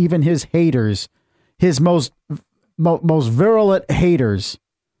detractors, even his haters, his most virulent haters,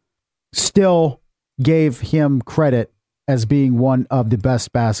 still gave him credit as being one of the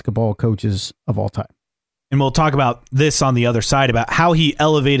best basketball coaches of all time. And we'll talk about this on the other side, about how he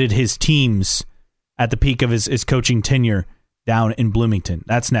elevated his teams at the peak of his coaching tenure down in Bloomington.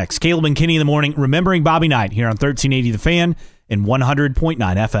 That's next. Caleb and Kenny in the morning, remembering Bobby Knight here on 1380 The Fan and 100.9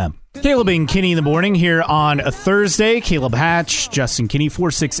 FM. Caleb and Kenny in the morning here on a Thursday. Caleb Hatch, Justin Kinney,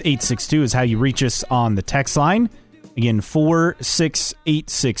 46862 is how you reach us on the text line. Again,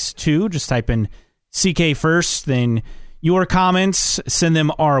 46862. Just type in CK first, then your comments, send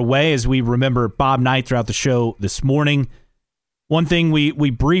them our way as we remember Bob Knight throughout the show this morning. One thing we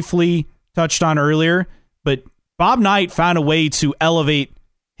briefly touched on earlier, but Bob Knight found a way to elevate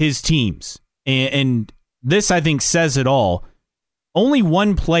his teams. And this, I think, says it all. Only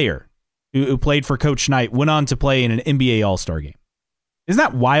one player who played for Coach Knight went on to play in an NBA All-Star game. Isn't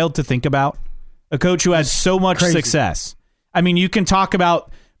that wild to think about? A coach who has so much success. I mean, you can talk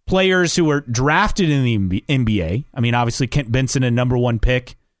about players who were drafted in the NBA. I mean, obviously, Kent Benson, a number 1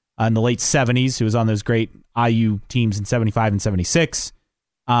 pick in the late 70s, who was on those great IU teams in 75 and 76.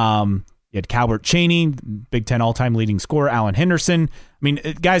 You had Calbert Chaney, Big Ten all-time leading scorer, Alan Henderson. I mean,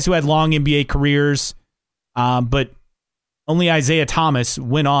 guys who had long NBA careers, but only Isaiah Thomas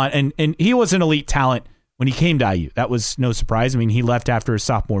went on, and he was an elite talent when he came to IU. That was no surprise. I mean, he left after his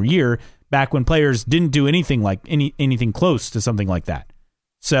sophomore year, back when players didn't do anything like anything close to something like that.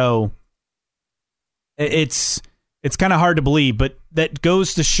 So it's kind of hard to believe, but that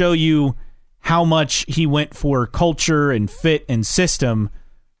goes to show you how much he went for culture and fit and system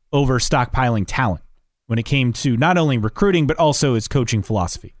over stockpiling talent when it came to not only recruiting, but also his coaching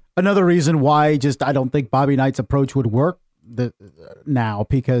philosophy. Another reason why I don't think Bobby Knight's approach would work now,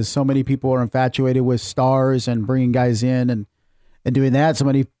 because so many people are infatuated with stars and bringing guys in and doing that. So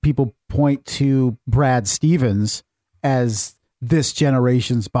many people point to Brad Stevens as this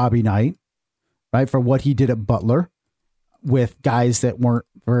generation's Bobby Knight, right? For what he did at Butler with guys that weren't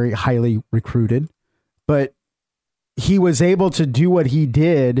very highly recruited, but he was able to do what he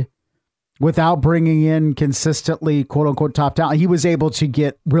did without bringing in consistently quote unquote top talent. He was able to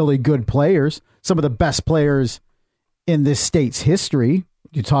get really good players, some of the best players in this state's history.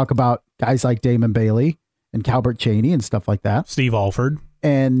 You talk about guys like Damon Bailey and Calbert Chaney and stuff like that. Steve Alford.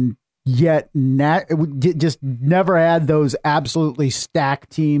 And yet just never had those absolutely stacked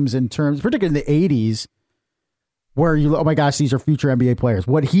teams in terms, particularly in the 80s, where oh my gosh, these are future NBA players.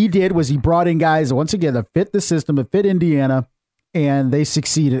 What he did was he brought in guys, once again, that fit the system, that fit Indiana, and they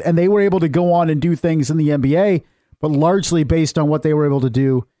succeeded. And they were able to go on and do things in the NBA, but largely based on what they were able to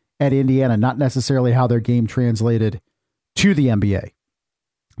do at Indiana, not necessarily how their game translated to the NBA.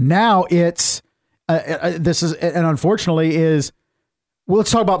 Now it's, this is, and unfortunately is, well,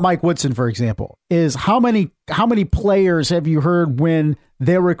 let's talk about Mike Woodson, for example, is how many players have you heard when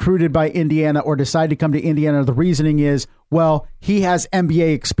they're recruited by Indiana or decide to come to Indiana? The reasoning is, well, he has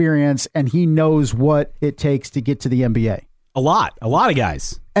NBA experience and he knows what it takes to get to the NBA. A lot of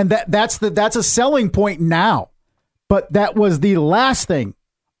guys. And that's a selling point now. But that was the last thing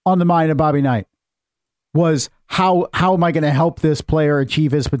on the mind of Bobby Knight, was how am I going to help this player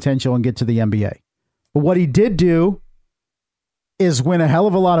achieve his potential and get to the NBA? But what he did do is win a hell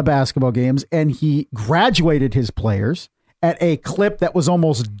of a lot of basketball games, and he graduated his players at a clip that was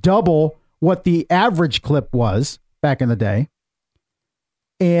almost double what the average clip was back in the day,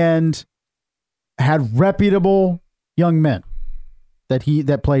 and had reputable young men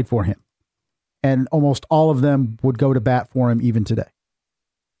that played for him. And almost all of them would go to bat for him even today.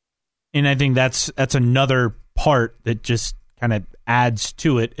 And I think that's another part that just kind of adds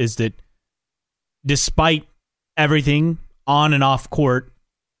to it, is that despite everything on and off court,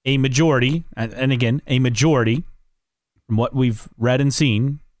 a majority, and again, a majority, from what we've read and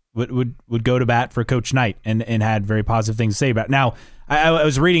seen, would go to bat for Coach Knight and had very positive things to say about it. Now, I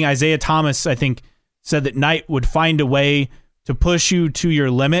was reading Isaiah Thomas, I think, said that Knight would find a way to push you to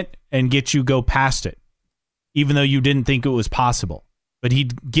your limit and get you go past it, even though you didn't think it was possible. But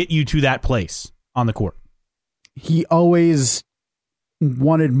he'd get you to that place on the court. He always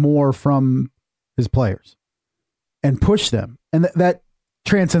wanted more from his players and push them. And that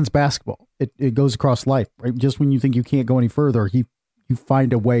transcends basketball. It goes across life, right? Just when you think you can't go any further, you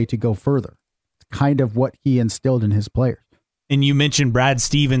find a way to go further. It's kind of what he instilled in his players. And you mentioned Brad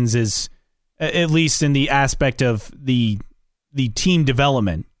Stevens is, at least in the aspect of the team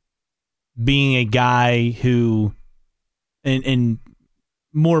development, being a guy who in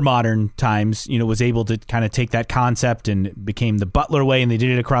more modern times, was able to kind of take that concept and became the Butler way, and they did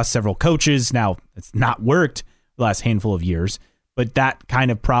it across several coaches. Now, it's not worked the last handful of years, but that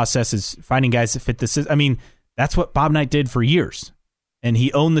kind of process is finding guys that fit the system. I mean, that's what Bob Knight did for years. And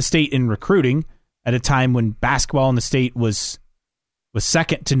he owned the state in recruiting at a time when basketball in the state was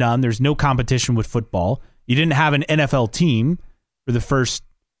second to none. There's no competition with football. You didn't have an NFL team for the first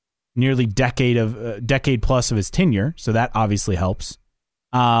nearly decade plus of his tenure, so that obviously helps.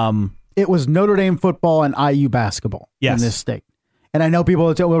 It was Notre Dame football and IU basketball in this state. And I know people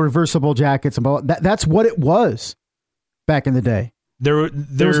that tell reversible jackets and that's what it was back in the day. There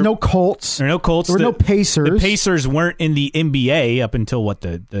was no Colts. There were no Colts. There were no Pacers. The Pacers weren't in the NBA up until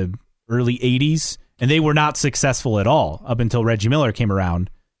the early 80s, and they were not successful at all up until Reggie Miller came around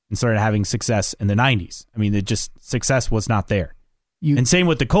and started having success in the 90s. I mean, success was not there. And same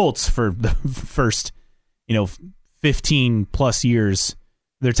with the Colts for the first, 15 plus years,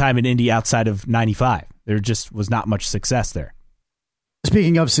 their time in Indy outside of 95. There just was not much success there.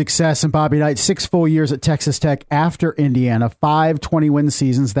 Speaking of success, and Bobby Knight, 6 full years at Texas Tech after Indiana, 5 20-win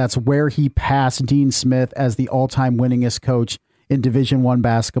seasons. That's where he passed Dean Smith as the all-time winningest coach in Division I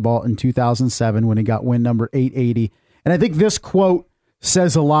basketball in 2007 when he got win number 880. And I think this quote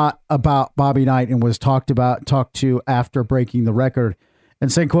says a lot about Bobby Knight and was talked to after breaking the record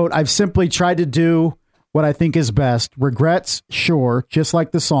and saying, quote, "I've simply tried to do what I think is best. Regrets, sure, just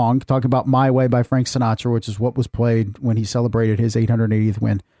like the song, talking about My Way by Frank Sinatra, which is what was played when he celebrated his 880th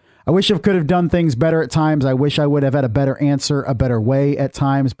win. I wish I could have done things better at times. I wish I would have had a better answer, a better way at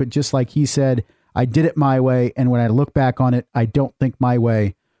times. But just like he said, I did it my way. And when I look back on it, I don't think my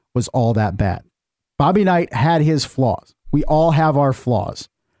way was all that bad." Bobby Knight had his flaws. We all have our flaws.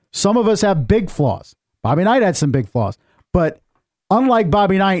 Some of us have big flaws. Bobby Knight had some big flaws. But unlike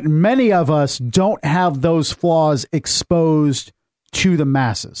Bobby Knight, many of us don't have those flaws exposed to the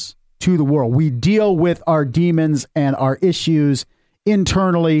masses, to the world. We deal with our demons and our issues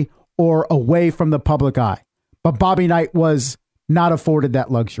internally or away from the public eye. But Bobby Knight was not afforded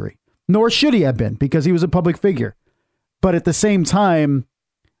that luxury, nor should he have been, because he was a public figure. But at the same time,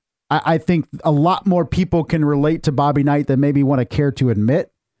 I think a lot more people can relate to Bobby Knight than maybe want to care to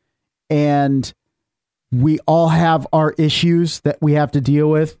admit. And we all have our issues that we have to deal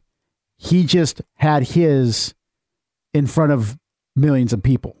with. He just had his in front of millions of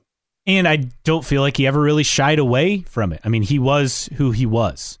people. And I don't feel like he ever really shied away from it. I mean, he was who he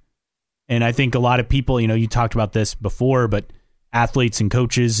was. And I think a lot of people, you talked about this before, but athletes and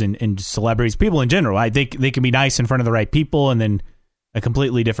coaches and celebrities, people in general, I think they can be nice in front of the right people and then a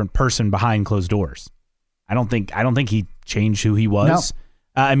completely different person behind closed doors. I don't think he changed who he was. No.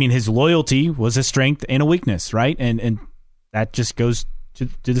 I mean, his loyalty was a strength and a weakness, right? And that just goes to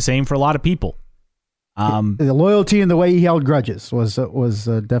the same for a lot of people. The loyalty and the way he held grudges was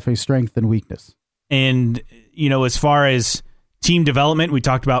definitely strength and weakness. And, as far as team development, we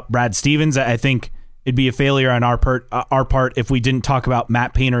talked about Brad Stevens. I think it'd be a failure on our part if we didn't talk about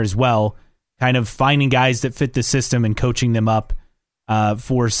Matt Painter as well, kind of finding guys that fit the system and coaching them up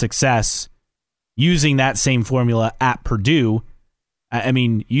for success using that same formula at Purdue. I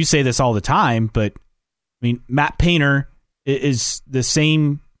mean, you say this all the time, but I mean, Matt Painter is the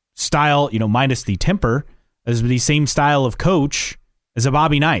same style, minus the temper, as the same style of coach as a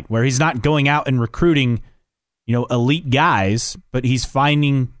Bobby Knight, where he's not going out and recruiting, elite guys, but he's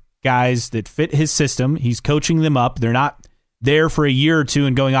finding guys that fit his system. He's coaching them up. They're not there for a year or two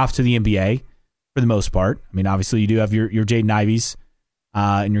and going off to the NBA for the most part. I mean, obviously you do have your Jaden Ivies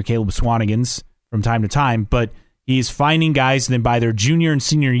and your Caleb Swanigans from time to time, but he's finding guys, and then by their junior and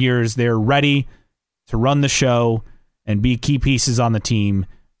senior years, they're ready to run the show and be key pieces on the team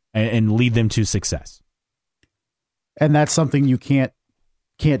and lead them to success. And that's something you can't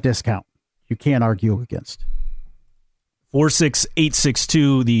discount. You can't argue against.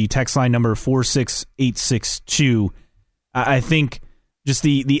 46862, the text line number 46862. I think just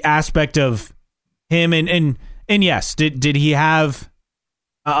the aspect of him and yes, did he have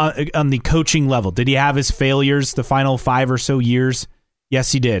on the coaching level, did he have his failures the final 5 or so years?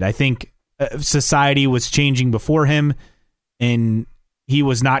 Yes, he did. I think society was changing before him, and he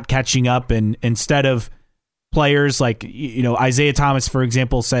was not catching up. And instead of players like, Isaiah Thomas, for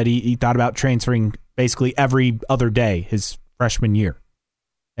example, said he thought about transferring basically every other day his freshman year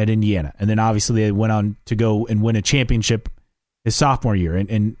at Indiana. And then obviously they went on to go and win a championship his sophomore year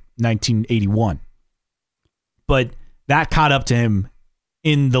in 1981. But that caught up to him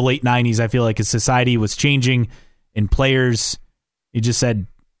in the late 90s. I feel like his society was changing, and players, he just said,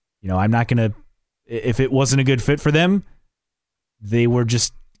 I'm not going to, if it wasn't a good fit for them, they were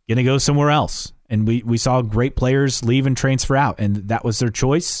just going to go somewhere else. And we saw great players leave and transfer out, and that was their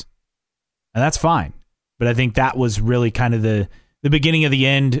choice. And that's fine. But I think that was really kind of the beginning of the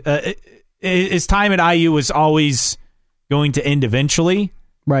end. His time at IU was always going to end eventually.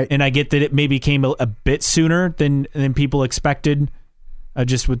 Right. And I get that it maybe came a bit sooner than people expected,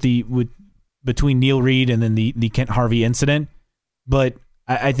 just between Neil Reed and then the Kent Harvey incident. But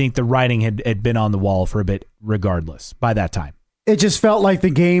I think the writing had been on the wall for a bit regardless by that time. It just felt like the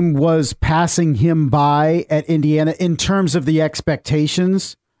game was passing him by at Indiana in terms of the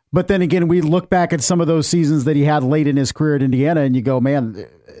expectations. But then again, we look back at some of those seasons that he had late in his career at Indiana, and you go, man,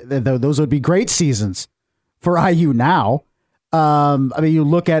 those would be great seasons for IU now. You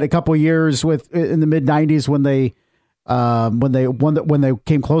look at a couple of years in the mid '90s when they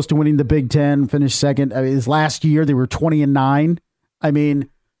came close to winning the Big Ten, finished second. His last year they were 20-9. IU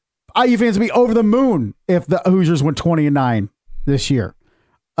fans would be over the moon if the Hoosiers went 20-9 this year.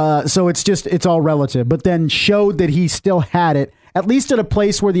 So it's all relative. But then showed that he still had it, at least at a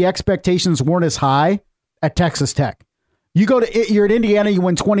place where the expectations weren't as high, at Texas Tech. You're at Indiana, you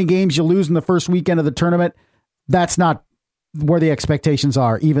win 20 games, you lose in the first weekend of the tournament. That's not where the expectations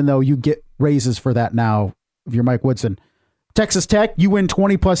are, even though you get raises for that now if you're Mike Woodson. Texas Tech, you win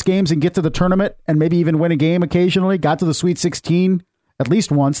 20 plus games and get to the tournament and maybe even win a game occasionally, got to the Sweet 16 at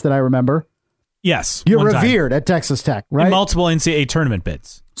least once that I remember. Yes. You're revered at Texas Tech, right? And multiple NCAA tournament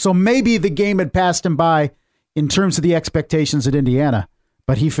bids. So maybe the game had passed him by in terms of the expectations at Indiana,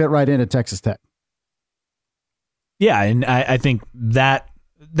 but he fit right in at Texas Tech. Yeah, and I think that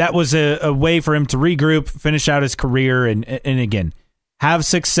was a way for him to regroup, finish out his career, and again, have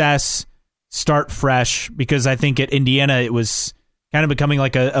success, start fresh, because I think at Indiana it was kind of becoming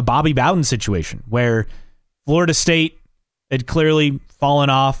like a Bobby Bowden situation where Florida State had clearly fallen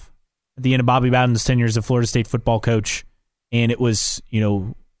off at the end of Bobby Bowden's tenure as a Florida State football coach, and it was,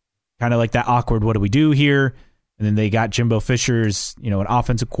 kind of like that awkward, what do we do here? And then they got Jimbo Fisher as, an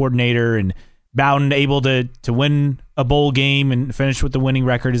offensive coordinator, and Bowden able to win a bowl game and finish with the winning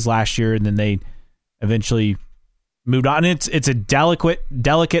record his last year, and then they eventually moved on. It's a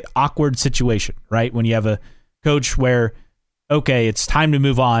delicate, awkward situation, right? When you have a coach where, okay, it's time to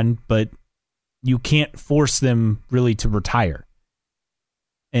move on, but you can't force them really to retire.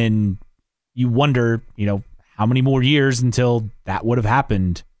 And you wonder, how many more years until that would have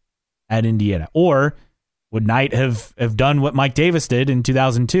happened at Indiana? Or would Knight have done what Mike Davis did in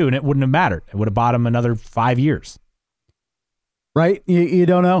 2002 and it wouldn't have mattered? It would have bought him another 5 years. Right? You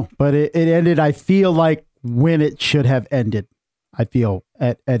don't know. But it ended, I feel like, when it should have ended, I feel,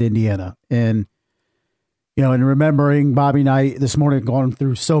 at Indiana. And, and remembering Bobby Knight this morning, going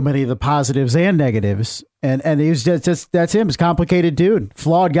through so many of the positives and negatives. And he was just that's him. He's a complicated dude,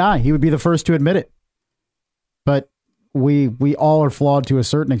 flawed guy. He would be the first to admit it. But we all are flawed to a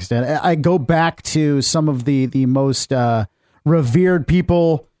certain extent. I go back to some of the most revered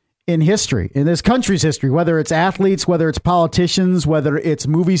people in history, in this country's history, whether it's athletes, whether it's politicians, whether it's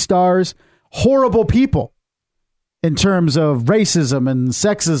movie stars, horrible people in terms of racism and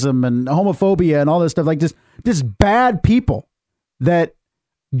sexism and homophobia and all this stuff, like just bad people that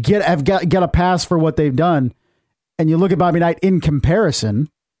get a pass for what they've done. And you look at Bobby Knight in comparison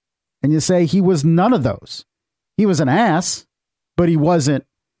and you say he was none of those. He was an ass, but he wasn't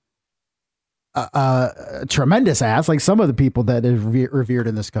a tremendous ass like some of the people that are revered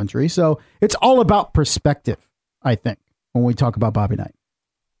in this country. So it's all about perspective, I think, when we talk about Bobby Knight.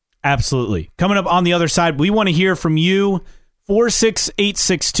 Absolutely. Coming up on the other side, we want to hear from you.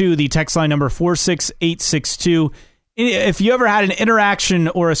 46862, the text line number 46862. If you ever had an interaction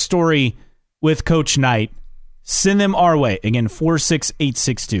or a story with Coach Knight, send them our way. Again,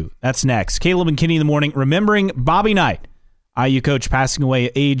 46862. That's next. Caleb and Kenny in the morning, remembering Bobby Knight, IU coach, passing away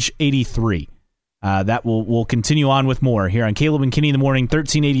at age 83. That we'll continue on with more here on Caleb and Kenny in the morning,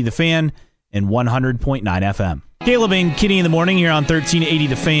 1380 The Fan and 100.9 FM. Caleb and Kenny in the morning here on 1380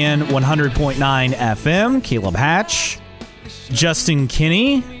 The Fan, 100.9 FM. Caleb Hatch, Justin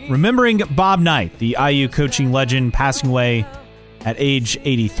Kinney. Remembering Bob Knight, the IU coaching legend, passing away at age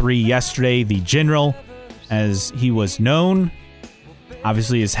 83 yesterday. The General, as he was known.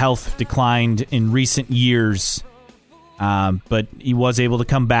 Obviously, his health declined in recent years, but he was able to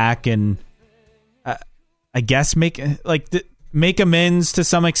come back and, I guess, make amends to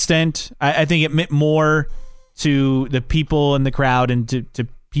some extent. I think it meant more to the people in the crowd and to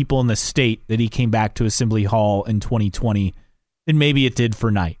people in the state that he came back to Assembly Hall in 2020 than maybe it did for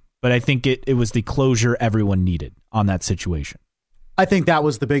Knight. But I think it was the closure everyone needed on that situation. I think that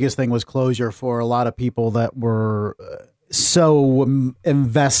was the biggest thing, was closure for a lot of people that were so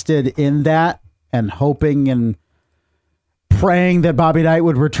invested in that and hoping and praying that Bobby Knight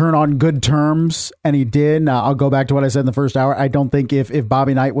would return on good terms, and he did. Now, I'll go back to what I said in the first hour. I don't think if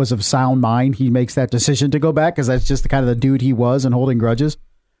Bobby Knight was of sound mind, he makes that decision to go back, because that's just the kind of the dude he was and holding grudges.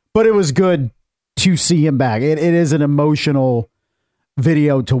 But it was good to see him back. It is an emotional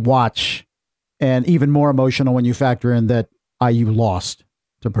video to watch, and even more emotional when you factor in that IU lost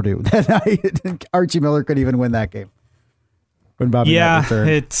to Purdue. Archie Miller couldn't even win that game when Bobby Knight returned.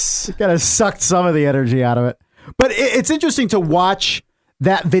 It kind of sucked some of the energy out of it. But it's interesting to watch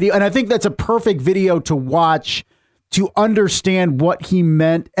that video, and I think that's a perfect video to watch to understand what he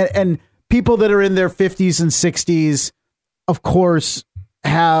meant. And people that are in their 50s and 60s, of course,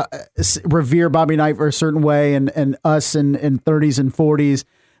 revere Bobby Knight for a certain way, and us in 30s and 40s.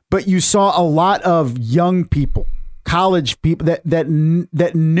 But you saw a lot of young people, college people that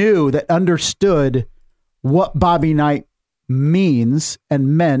knew, that understood what Bobby Knight means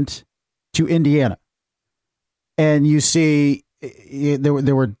and meant to Indiana. And you see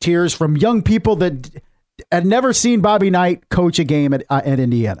there were tears from young people that had never seen Bobby Knight coach a game at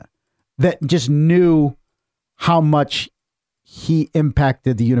Indiana, that just knew how much he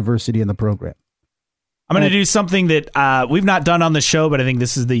impacted the university and the program. I'm going to do something that we've not done on the show, but I think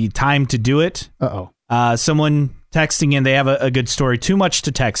this is the time to do it. Someone texting in, they have a good story. Too much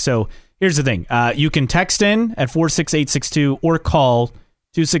to text. So here's the thing. You can text in at 46862 or call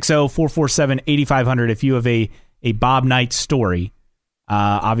 260-447-8500 if you have a Bob Knight story.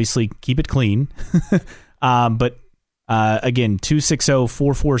 Obviously, keep it clean. But again,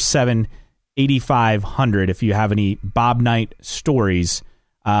 260-447-8500 if you have any Bob Knight stories.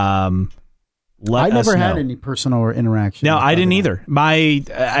 I never had any personal interaction. No, I didn't either. I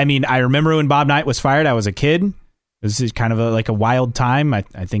remember when Bob Knight was fired, I was a kid. This is kind of like a wild time. I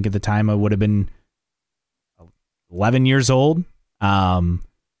think at the time I would have been 11 years old. And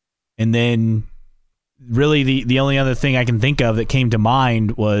then really the only other thing I can think of that came to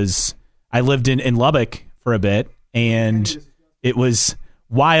mind was I lived in Lubbock for a bit, and it was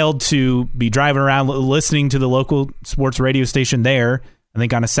wild to be driving around listening to the local sports radio station there, I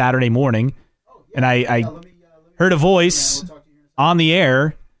think on a Saturday morning. And I heard a voice on the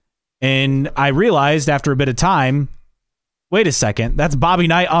air, and I realized after a bit of time, wait a second, that's Bobby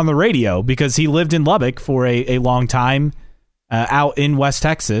Knight on the radio, because he lived in Lubbock for a long time out in West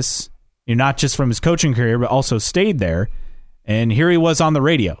Texas, not just from his coaching career, but also stayed there. And here he was on the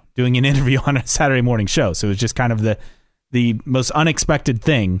radio doing an interview on a Saturday morning show. So it was just kind of the most unexpected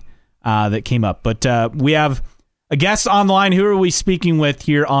thing that came up. But we have a guest on the line. Who are we speaking with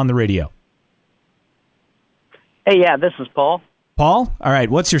here on the radio? Hey, yeah, this is Paul. Paul? All right.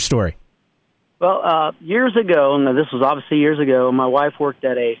 What's your story? Well, years ago, and this was obviously years ago, my wife worked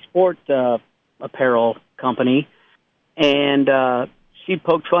at a sport apparel company, and she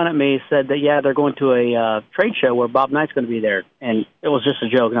poked fun at me, said that, yeah, they're going to a trade show where Bob Knight's going to be there. And it was just a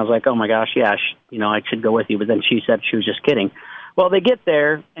joke, and I was like, oh, my gosh, yeah, I should go with you. But then she said she was just kidding. Well, they get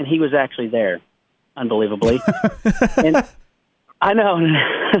there, and he was actually there, unbelievably. And I know.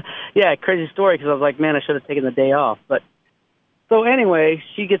 Yeah, crazy story, because I was like, man, I should have taken the day off. But so anyway,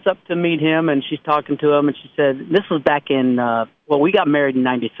 she gets up to meet him, and she's talking to him, and she said, this was back in, we got married in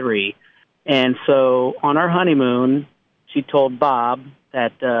 93. And so on our honeymoon, she told Bob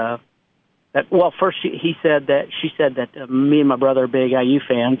that first she said that me and my brother are big IU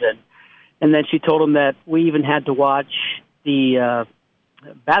fans, and then she told him that we even had to watch the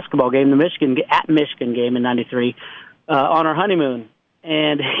basketball game, the Michigan game in 93 on our honeymoon.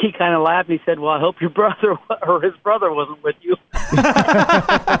 And he kind of laughed and he said, well, I hope your brother or his brother wasn't with you.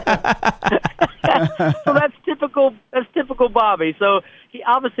 So that's typical Bobby. So he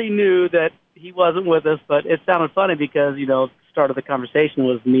obviously knew that he wasn't with us, but it sounded funny because, the start of the conversation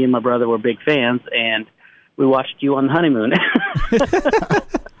was me and my brother were big fans, and we watched you on the honeymoon.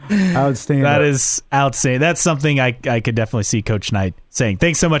 Outstanding. That is outstanding. That's something I could definitely see Coach Knight saying.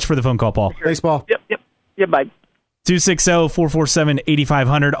 Thanks so much for the phone call, Paul. Thanks, Paul. Yep, bye.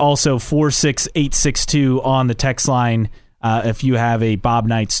 260-447-8500. Also 46862 on the text line. If you have a Bob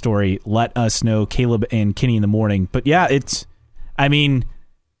Knight story, let us know. Caleb and Kenny in the morning. But yeah,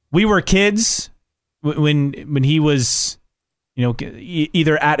 we were kids when he was,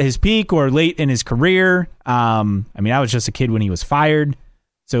 either at his peak or late in his career. I was just a kid when he was fired,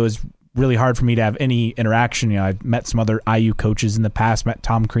 so it was really hard for me to have any interaction. I've met some other IU coaches in the past. Met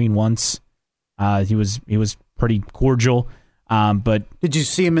Tom Crean once. He was pretty cordial. But did you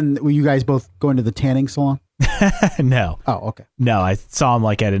see him were you guys both going to the tanning salon? No. Oh, okay. No, I saw him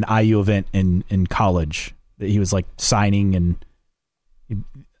like at an IU event in college that he was like signing, and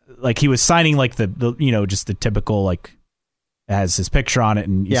he was signing like the just the typical, like, has his picture on it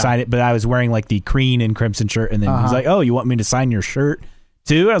and you sign it. But I was wearing like the Crean and crimson shirt, and then he's like, "Oh, you want me to sign your shirt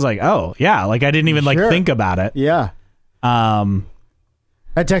too?" I was like, "Oh yeah." Like, I didn't even think about it. Yeah.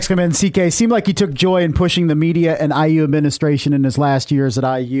 That text come in, CK. Seemed like he took joy in pushing the media and IU administration in his last years at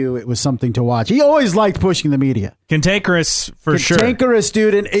IU. It was something to watch. He always liked pushing the media. Cantankerous for sure. Cantankerous,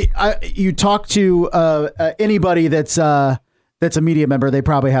 dude. And you talk to anybody that's a media member, they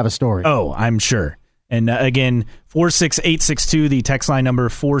probably have a story. Oh, I'm sure. And again, 46862, the text line number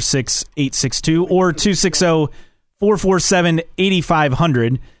 46862, or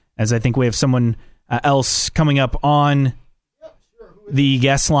 260-447-8500, as I think we have someone else coming up on the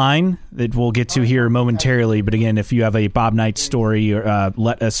guest line that we'll get to here momentarily. But again, if you have a Bob Knight story,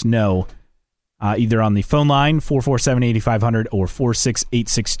 let us know either on the phone line 447-8500 or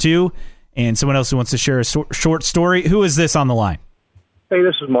 46862. And someone else who wants to share a short story. Who is this on the line? Hey,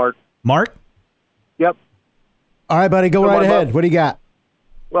 this is Mark. Mark? Yep. All right, buddy, go right ahead. What do you got?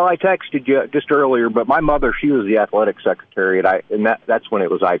 Well, I texted you just earlier, but my mother, she was the athletic secretary, and that's when it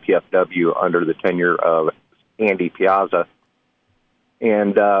was IPFW under the tenure of Andy Piazza.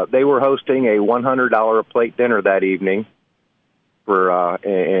 And they were hosting a $100 a plate dinner that evening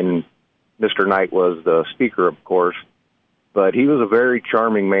and Mr. Knight was the speaker, of course. But he was a very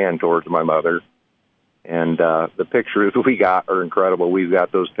charming man towards my mother. And the pictures we got are incredible. We've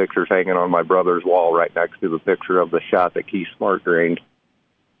got those pictures hanging on my brother's wall right next to the picture of the shot that Keith Smart drained.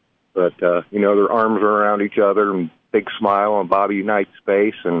 But, their arms are around each other and big smile on Bobby Knight's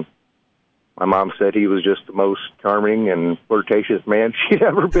face. And my mom said he was just the most charming and flirtatious man she'd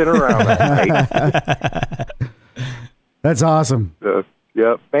ever been around that night. That's awesome.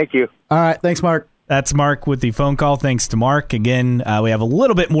 Yep. Thank you. All right. Thanks, Mark. That's Mark with the phone call. Thanks to Mark. Again, we have a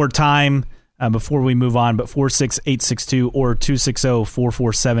little bit more time before we move on, but 46862 or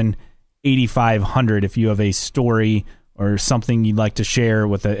 260-447-8500 if you have a story or something you'd like to share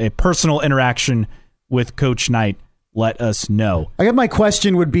with a personal interaction with Coach Knight, let us know. I guess my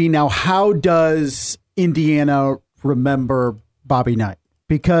question would be now, how does Indiana remember Bobby Knight?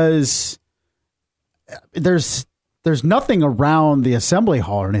 Because there's nothing around the assembly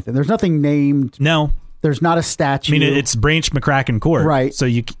hall or anything. There's nothing named. No. There's not a statue. I mean, it's Branch McCracken Court. Right. So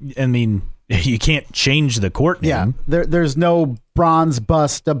you can't change the court name. Yeah. There's no bronze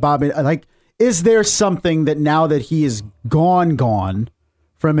bust of Bobby. Like, is there something that now that he is gone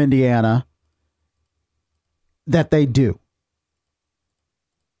from Indiana that they do?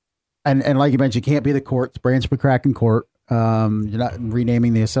 And like you mentioned, you can't be the court. It's Branch McCracken Court. You're not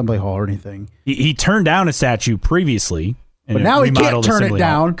renaming the assembly hall or anything. He turned down a statue previously, but now he can't turn it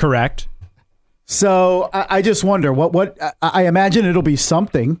down. Correct. So I just wonder what I imagine it'll be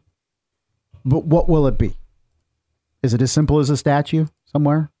something, but what will it be? Is it as simple as a statue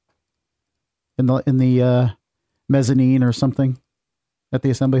somewhere in the mezzanine or something at the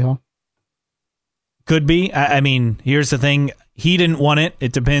assembly hall? Could be. I mean, here's the thing: he didn't want it.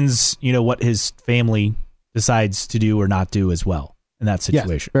 It depends, what his family decides to do or not do as well in that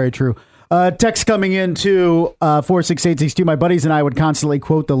situation. Yes, very true. Text coming in to 46862. My buddies and I would constantly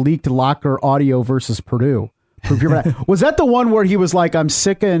quote the leaked locker audio versus Purdue. Was that the one where he was like, "I'm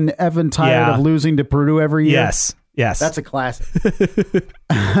sick and effing tired of losing to Purdue every year"? Yes. That's a classic.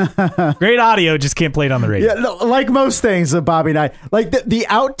 Great audio, just can't play it on the radio. Yeah, like most things of Bobby Knight. Like the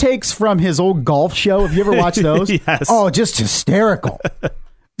outtakes from his old golf show. Have you ever watched those? Yes. Oh, just hysterical.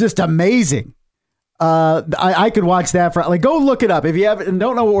 Just amazing. I could watch that for go look it up if you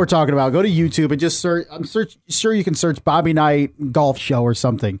don't know what we're talking about. Go to YouTube and just search. I'm sure you can search Bobby Knight golf show or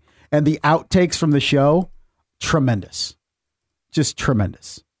something, and the outtakes from the show, tremendous, just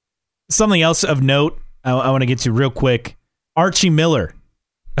tremendous. Something else of note I want to get to real quick. Archie Miller,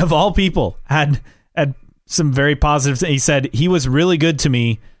 of all people, had some very positive things. He said he was really good to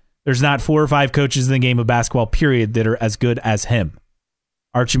me. There's not 4 or 5 coaches in the game of basketball, period, that are as good as him.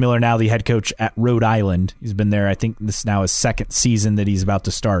 Archie Miller, now the head coach at Rhode Island. He's been there, I think this is now his second season that he's about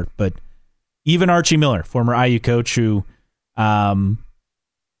to start. But even Archie Miller, former IU coach, who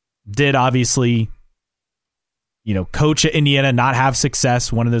did obviously, coach at Indiana, not have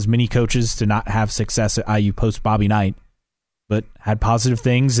success. One of those many coaches to not have success at IU post Bobby Knight, but had positive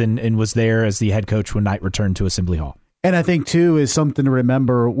things and was there as the head coach when Knight returned to Assembly Hall. And I think too is something to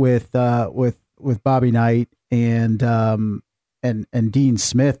remember with Bobby Knight and Dean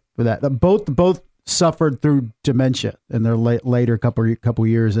Smith for that. Both suffered through dementia in their later couple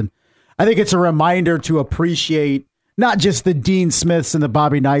years, and I think it's a reminder to appreciate not just the Dean Smiths and the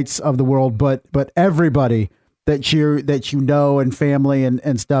Bobby Knights of the world, but everybody that you know and family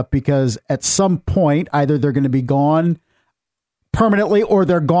and stuff, because at some point either they're going to be gone permanently or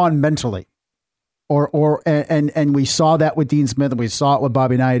they're gone mentally. And we saw that with Dean Smith and we saw it with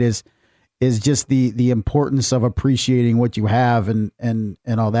Bobby Knight is just the importance of appreciating what you have and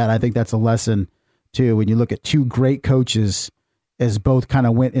all that. I think that's a lesson too when you look at two great coaches as both kind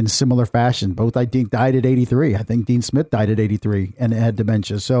of went in similar fashion. Both I think died at 83. I think Dean Smith died at 83 and had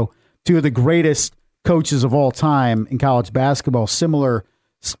dementia. So two of the greatest coaches of all time in college basketball, similar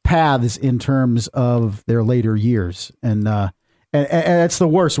paths in terms of their later years. And it's the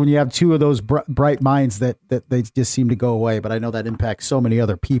worst when you have two of those bright minds that they just seem to go away. But I know that impacts so many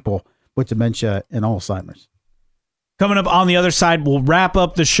other people with dementia and Alzheimer's. Coming up on the other side, we'll wrap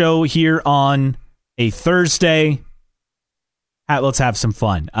up the show here on a Thursday. Let's have some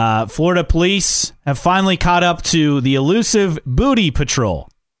fun. Florida police have finally caught up to the elusive Booty Patrol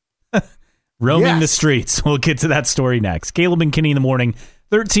roaming the streets. We'll get to that story next. Caleb and Kenny in the morning,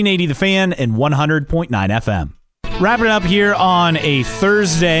 1380 The Fan and 100.9 FM. Wrapping up here on a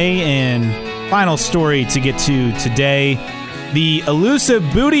Thursday, and final story to get to today. The elusive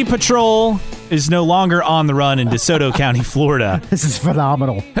Booty Patrol is no longer on the run in DeSoto County, Florida. This is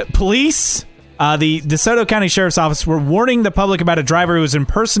phenomenal. Police, the DeSoto County Sheriff's Office, were warning the public about a driver who was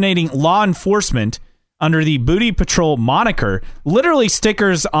impersonating law enforcement under the Booty Patrol moniker. Literally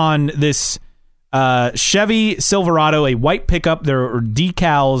stickers on this Chevy Silverado, a white pickup. There were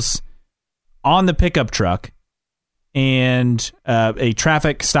decals on the pickup truck. And a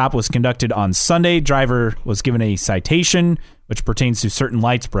traffic stop was conducted on Sunday. Driver was given a citation, which pertains to certain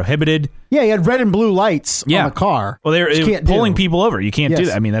lights prohibited. Yeah, he had red and blue lights on the car. Well, they're pulling people over. You can't do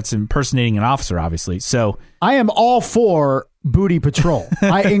that. I mean, that's impersonating an officer, obviously. So I am all for Booty Patrol.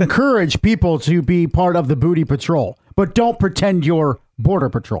 I encourage people to be part of the Booty Patrol, but don't pretend you're Border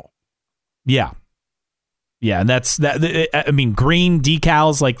Patrol. Yeah. Yeah, and that's that. I mean, green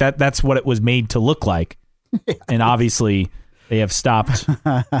decals like that. That's what it was made to look like. And obviously, they have stopped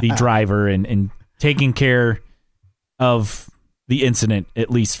the driver and taking care of the incident,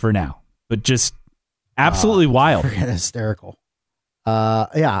 at least for now. But just absolutely wild. Hysterical.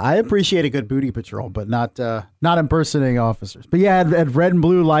 I appreciate a good Booty Patrol, but not impersonating officers. But yeah, had red and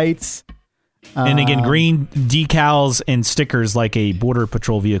blue lights. And again, green decals and stickers like a Border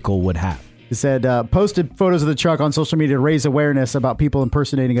Patrol vehicle would have. He said, posted photos of the truck on social media to raise awareness about people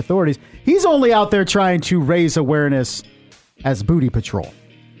impersonating authorities. He's only out there trying to raise awareness as Booty Patrol.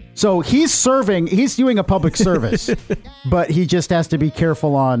 So he's doing a public service, but he just has to be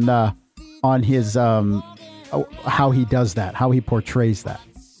careful on his how he does that, how he portrays that.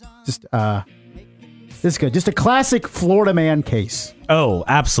 Just this is good. Just a classic Florida man case. Oh,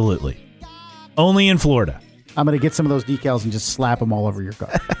 absolutely. Only in Florida. I'm going to get some of those decals and just slap them all over your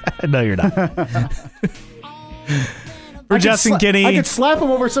car. No, you're not. For Justin Kinney. I could slap them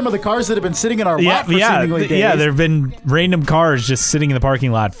over some of the cars that have been sitting in our lot for seemingly days. Yeah, there have been random cars just sitting in the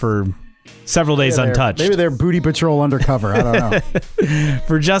parking lot for several days untouched. Maybe they're Booty Patrol undercover. I don't know.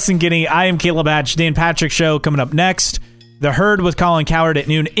 For Justin Kinney, I am Caleb Hatch. Dan Patrick Show coming up next. The Herd with Colin Cowherd at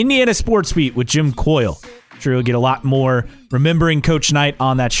noon. Indiana Sports Beat with Jim Coyle. Sure, you'll get a lot more remembering Coach Knight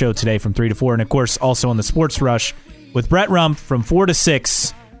on that show today from 3 to 4. And, of course, also on the Sports Rush with Brett Rump from 4 to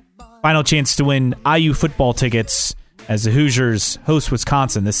 6. Final chance to win IU football tickets as the Hoosiers host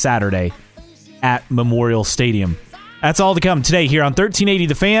Wisconsin this Saturday at Memorial Stadium. That's all to come today here on 1380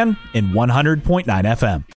 The Fan and 100.9 FM.